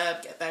 pick it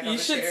up, get back on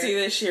the chair. You should see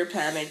the sheer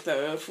panic,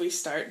 though. If we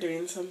start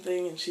doing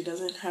something and she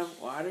doesn't have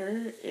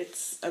water,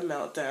 it's a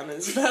meltdown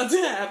is about to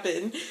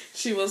happen.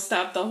 She will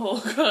stop the whole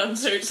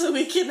concert so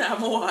we can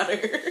have water.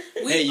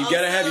 Hey, you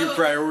gotta have your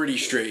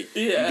priorities straight.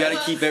 Yeah. You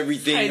gotta keep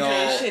everything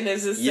Hydration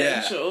is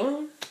essential.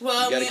 Yeah.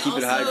 Well, you gotta we keep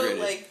also, it hydrated.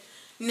 like,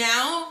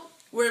 now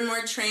we're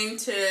more trained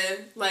to,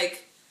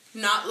 like,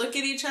 not look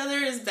at each other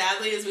as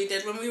badly as we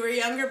did when we were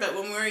younger, but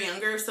when we were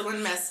younger, if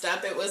someone messed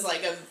up, it was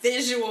like a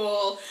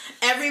visual.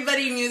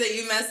 Everybody knew that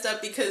you messed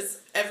up because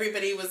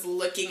everybody was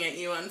looking at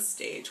you on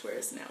stage,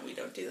 whereas now we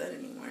don't do that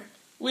anymore.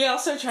 We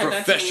also try not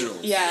to.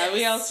 Professionals. Yeah,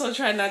 we also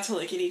try not to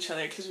look at each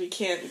other because we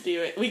can't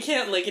do it. We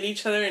can't look at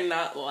each other and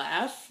not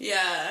laugh.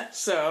 Yeah.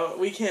 So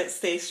we can't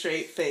stay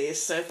straight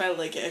faced. So if I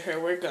look at her,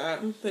 we're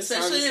gone.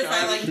 Especially if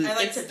I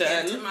like It's to done.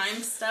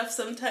 pantomime stuff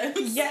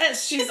sometimes.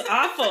 Yes, she's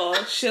awful.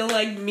 She'll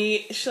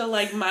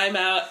like mime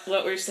out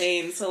what we're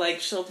saying. So like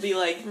she'll be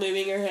like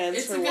moving her hands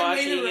It's for a good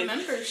walking. way to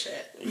remember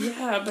shit.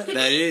 Yeah, but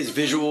That is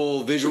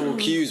visual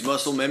cues,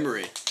 muscle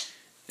memory.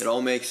 It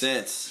all makes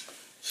sense.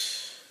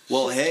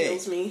 Well, she hey,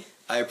 kills me.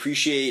 I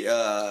appreciate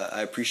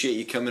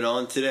you coming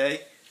on today.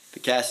 The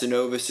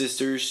Casanova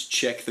sisters,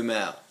 check them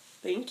out.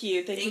 Thank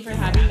you. Thank you Thank for you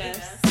having having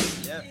us.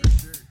 us. Yeah.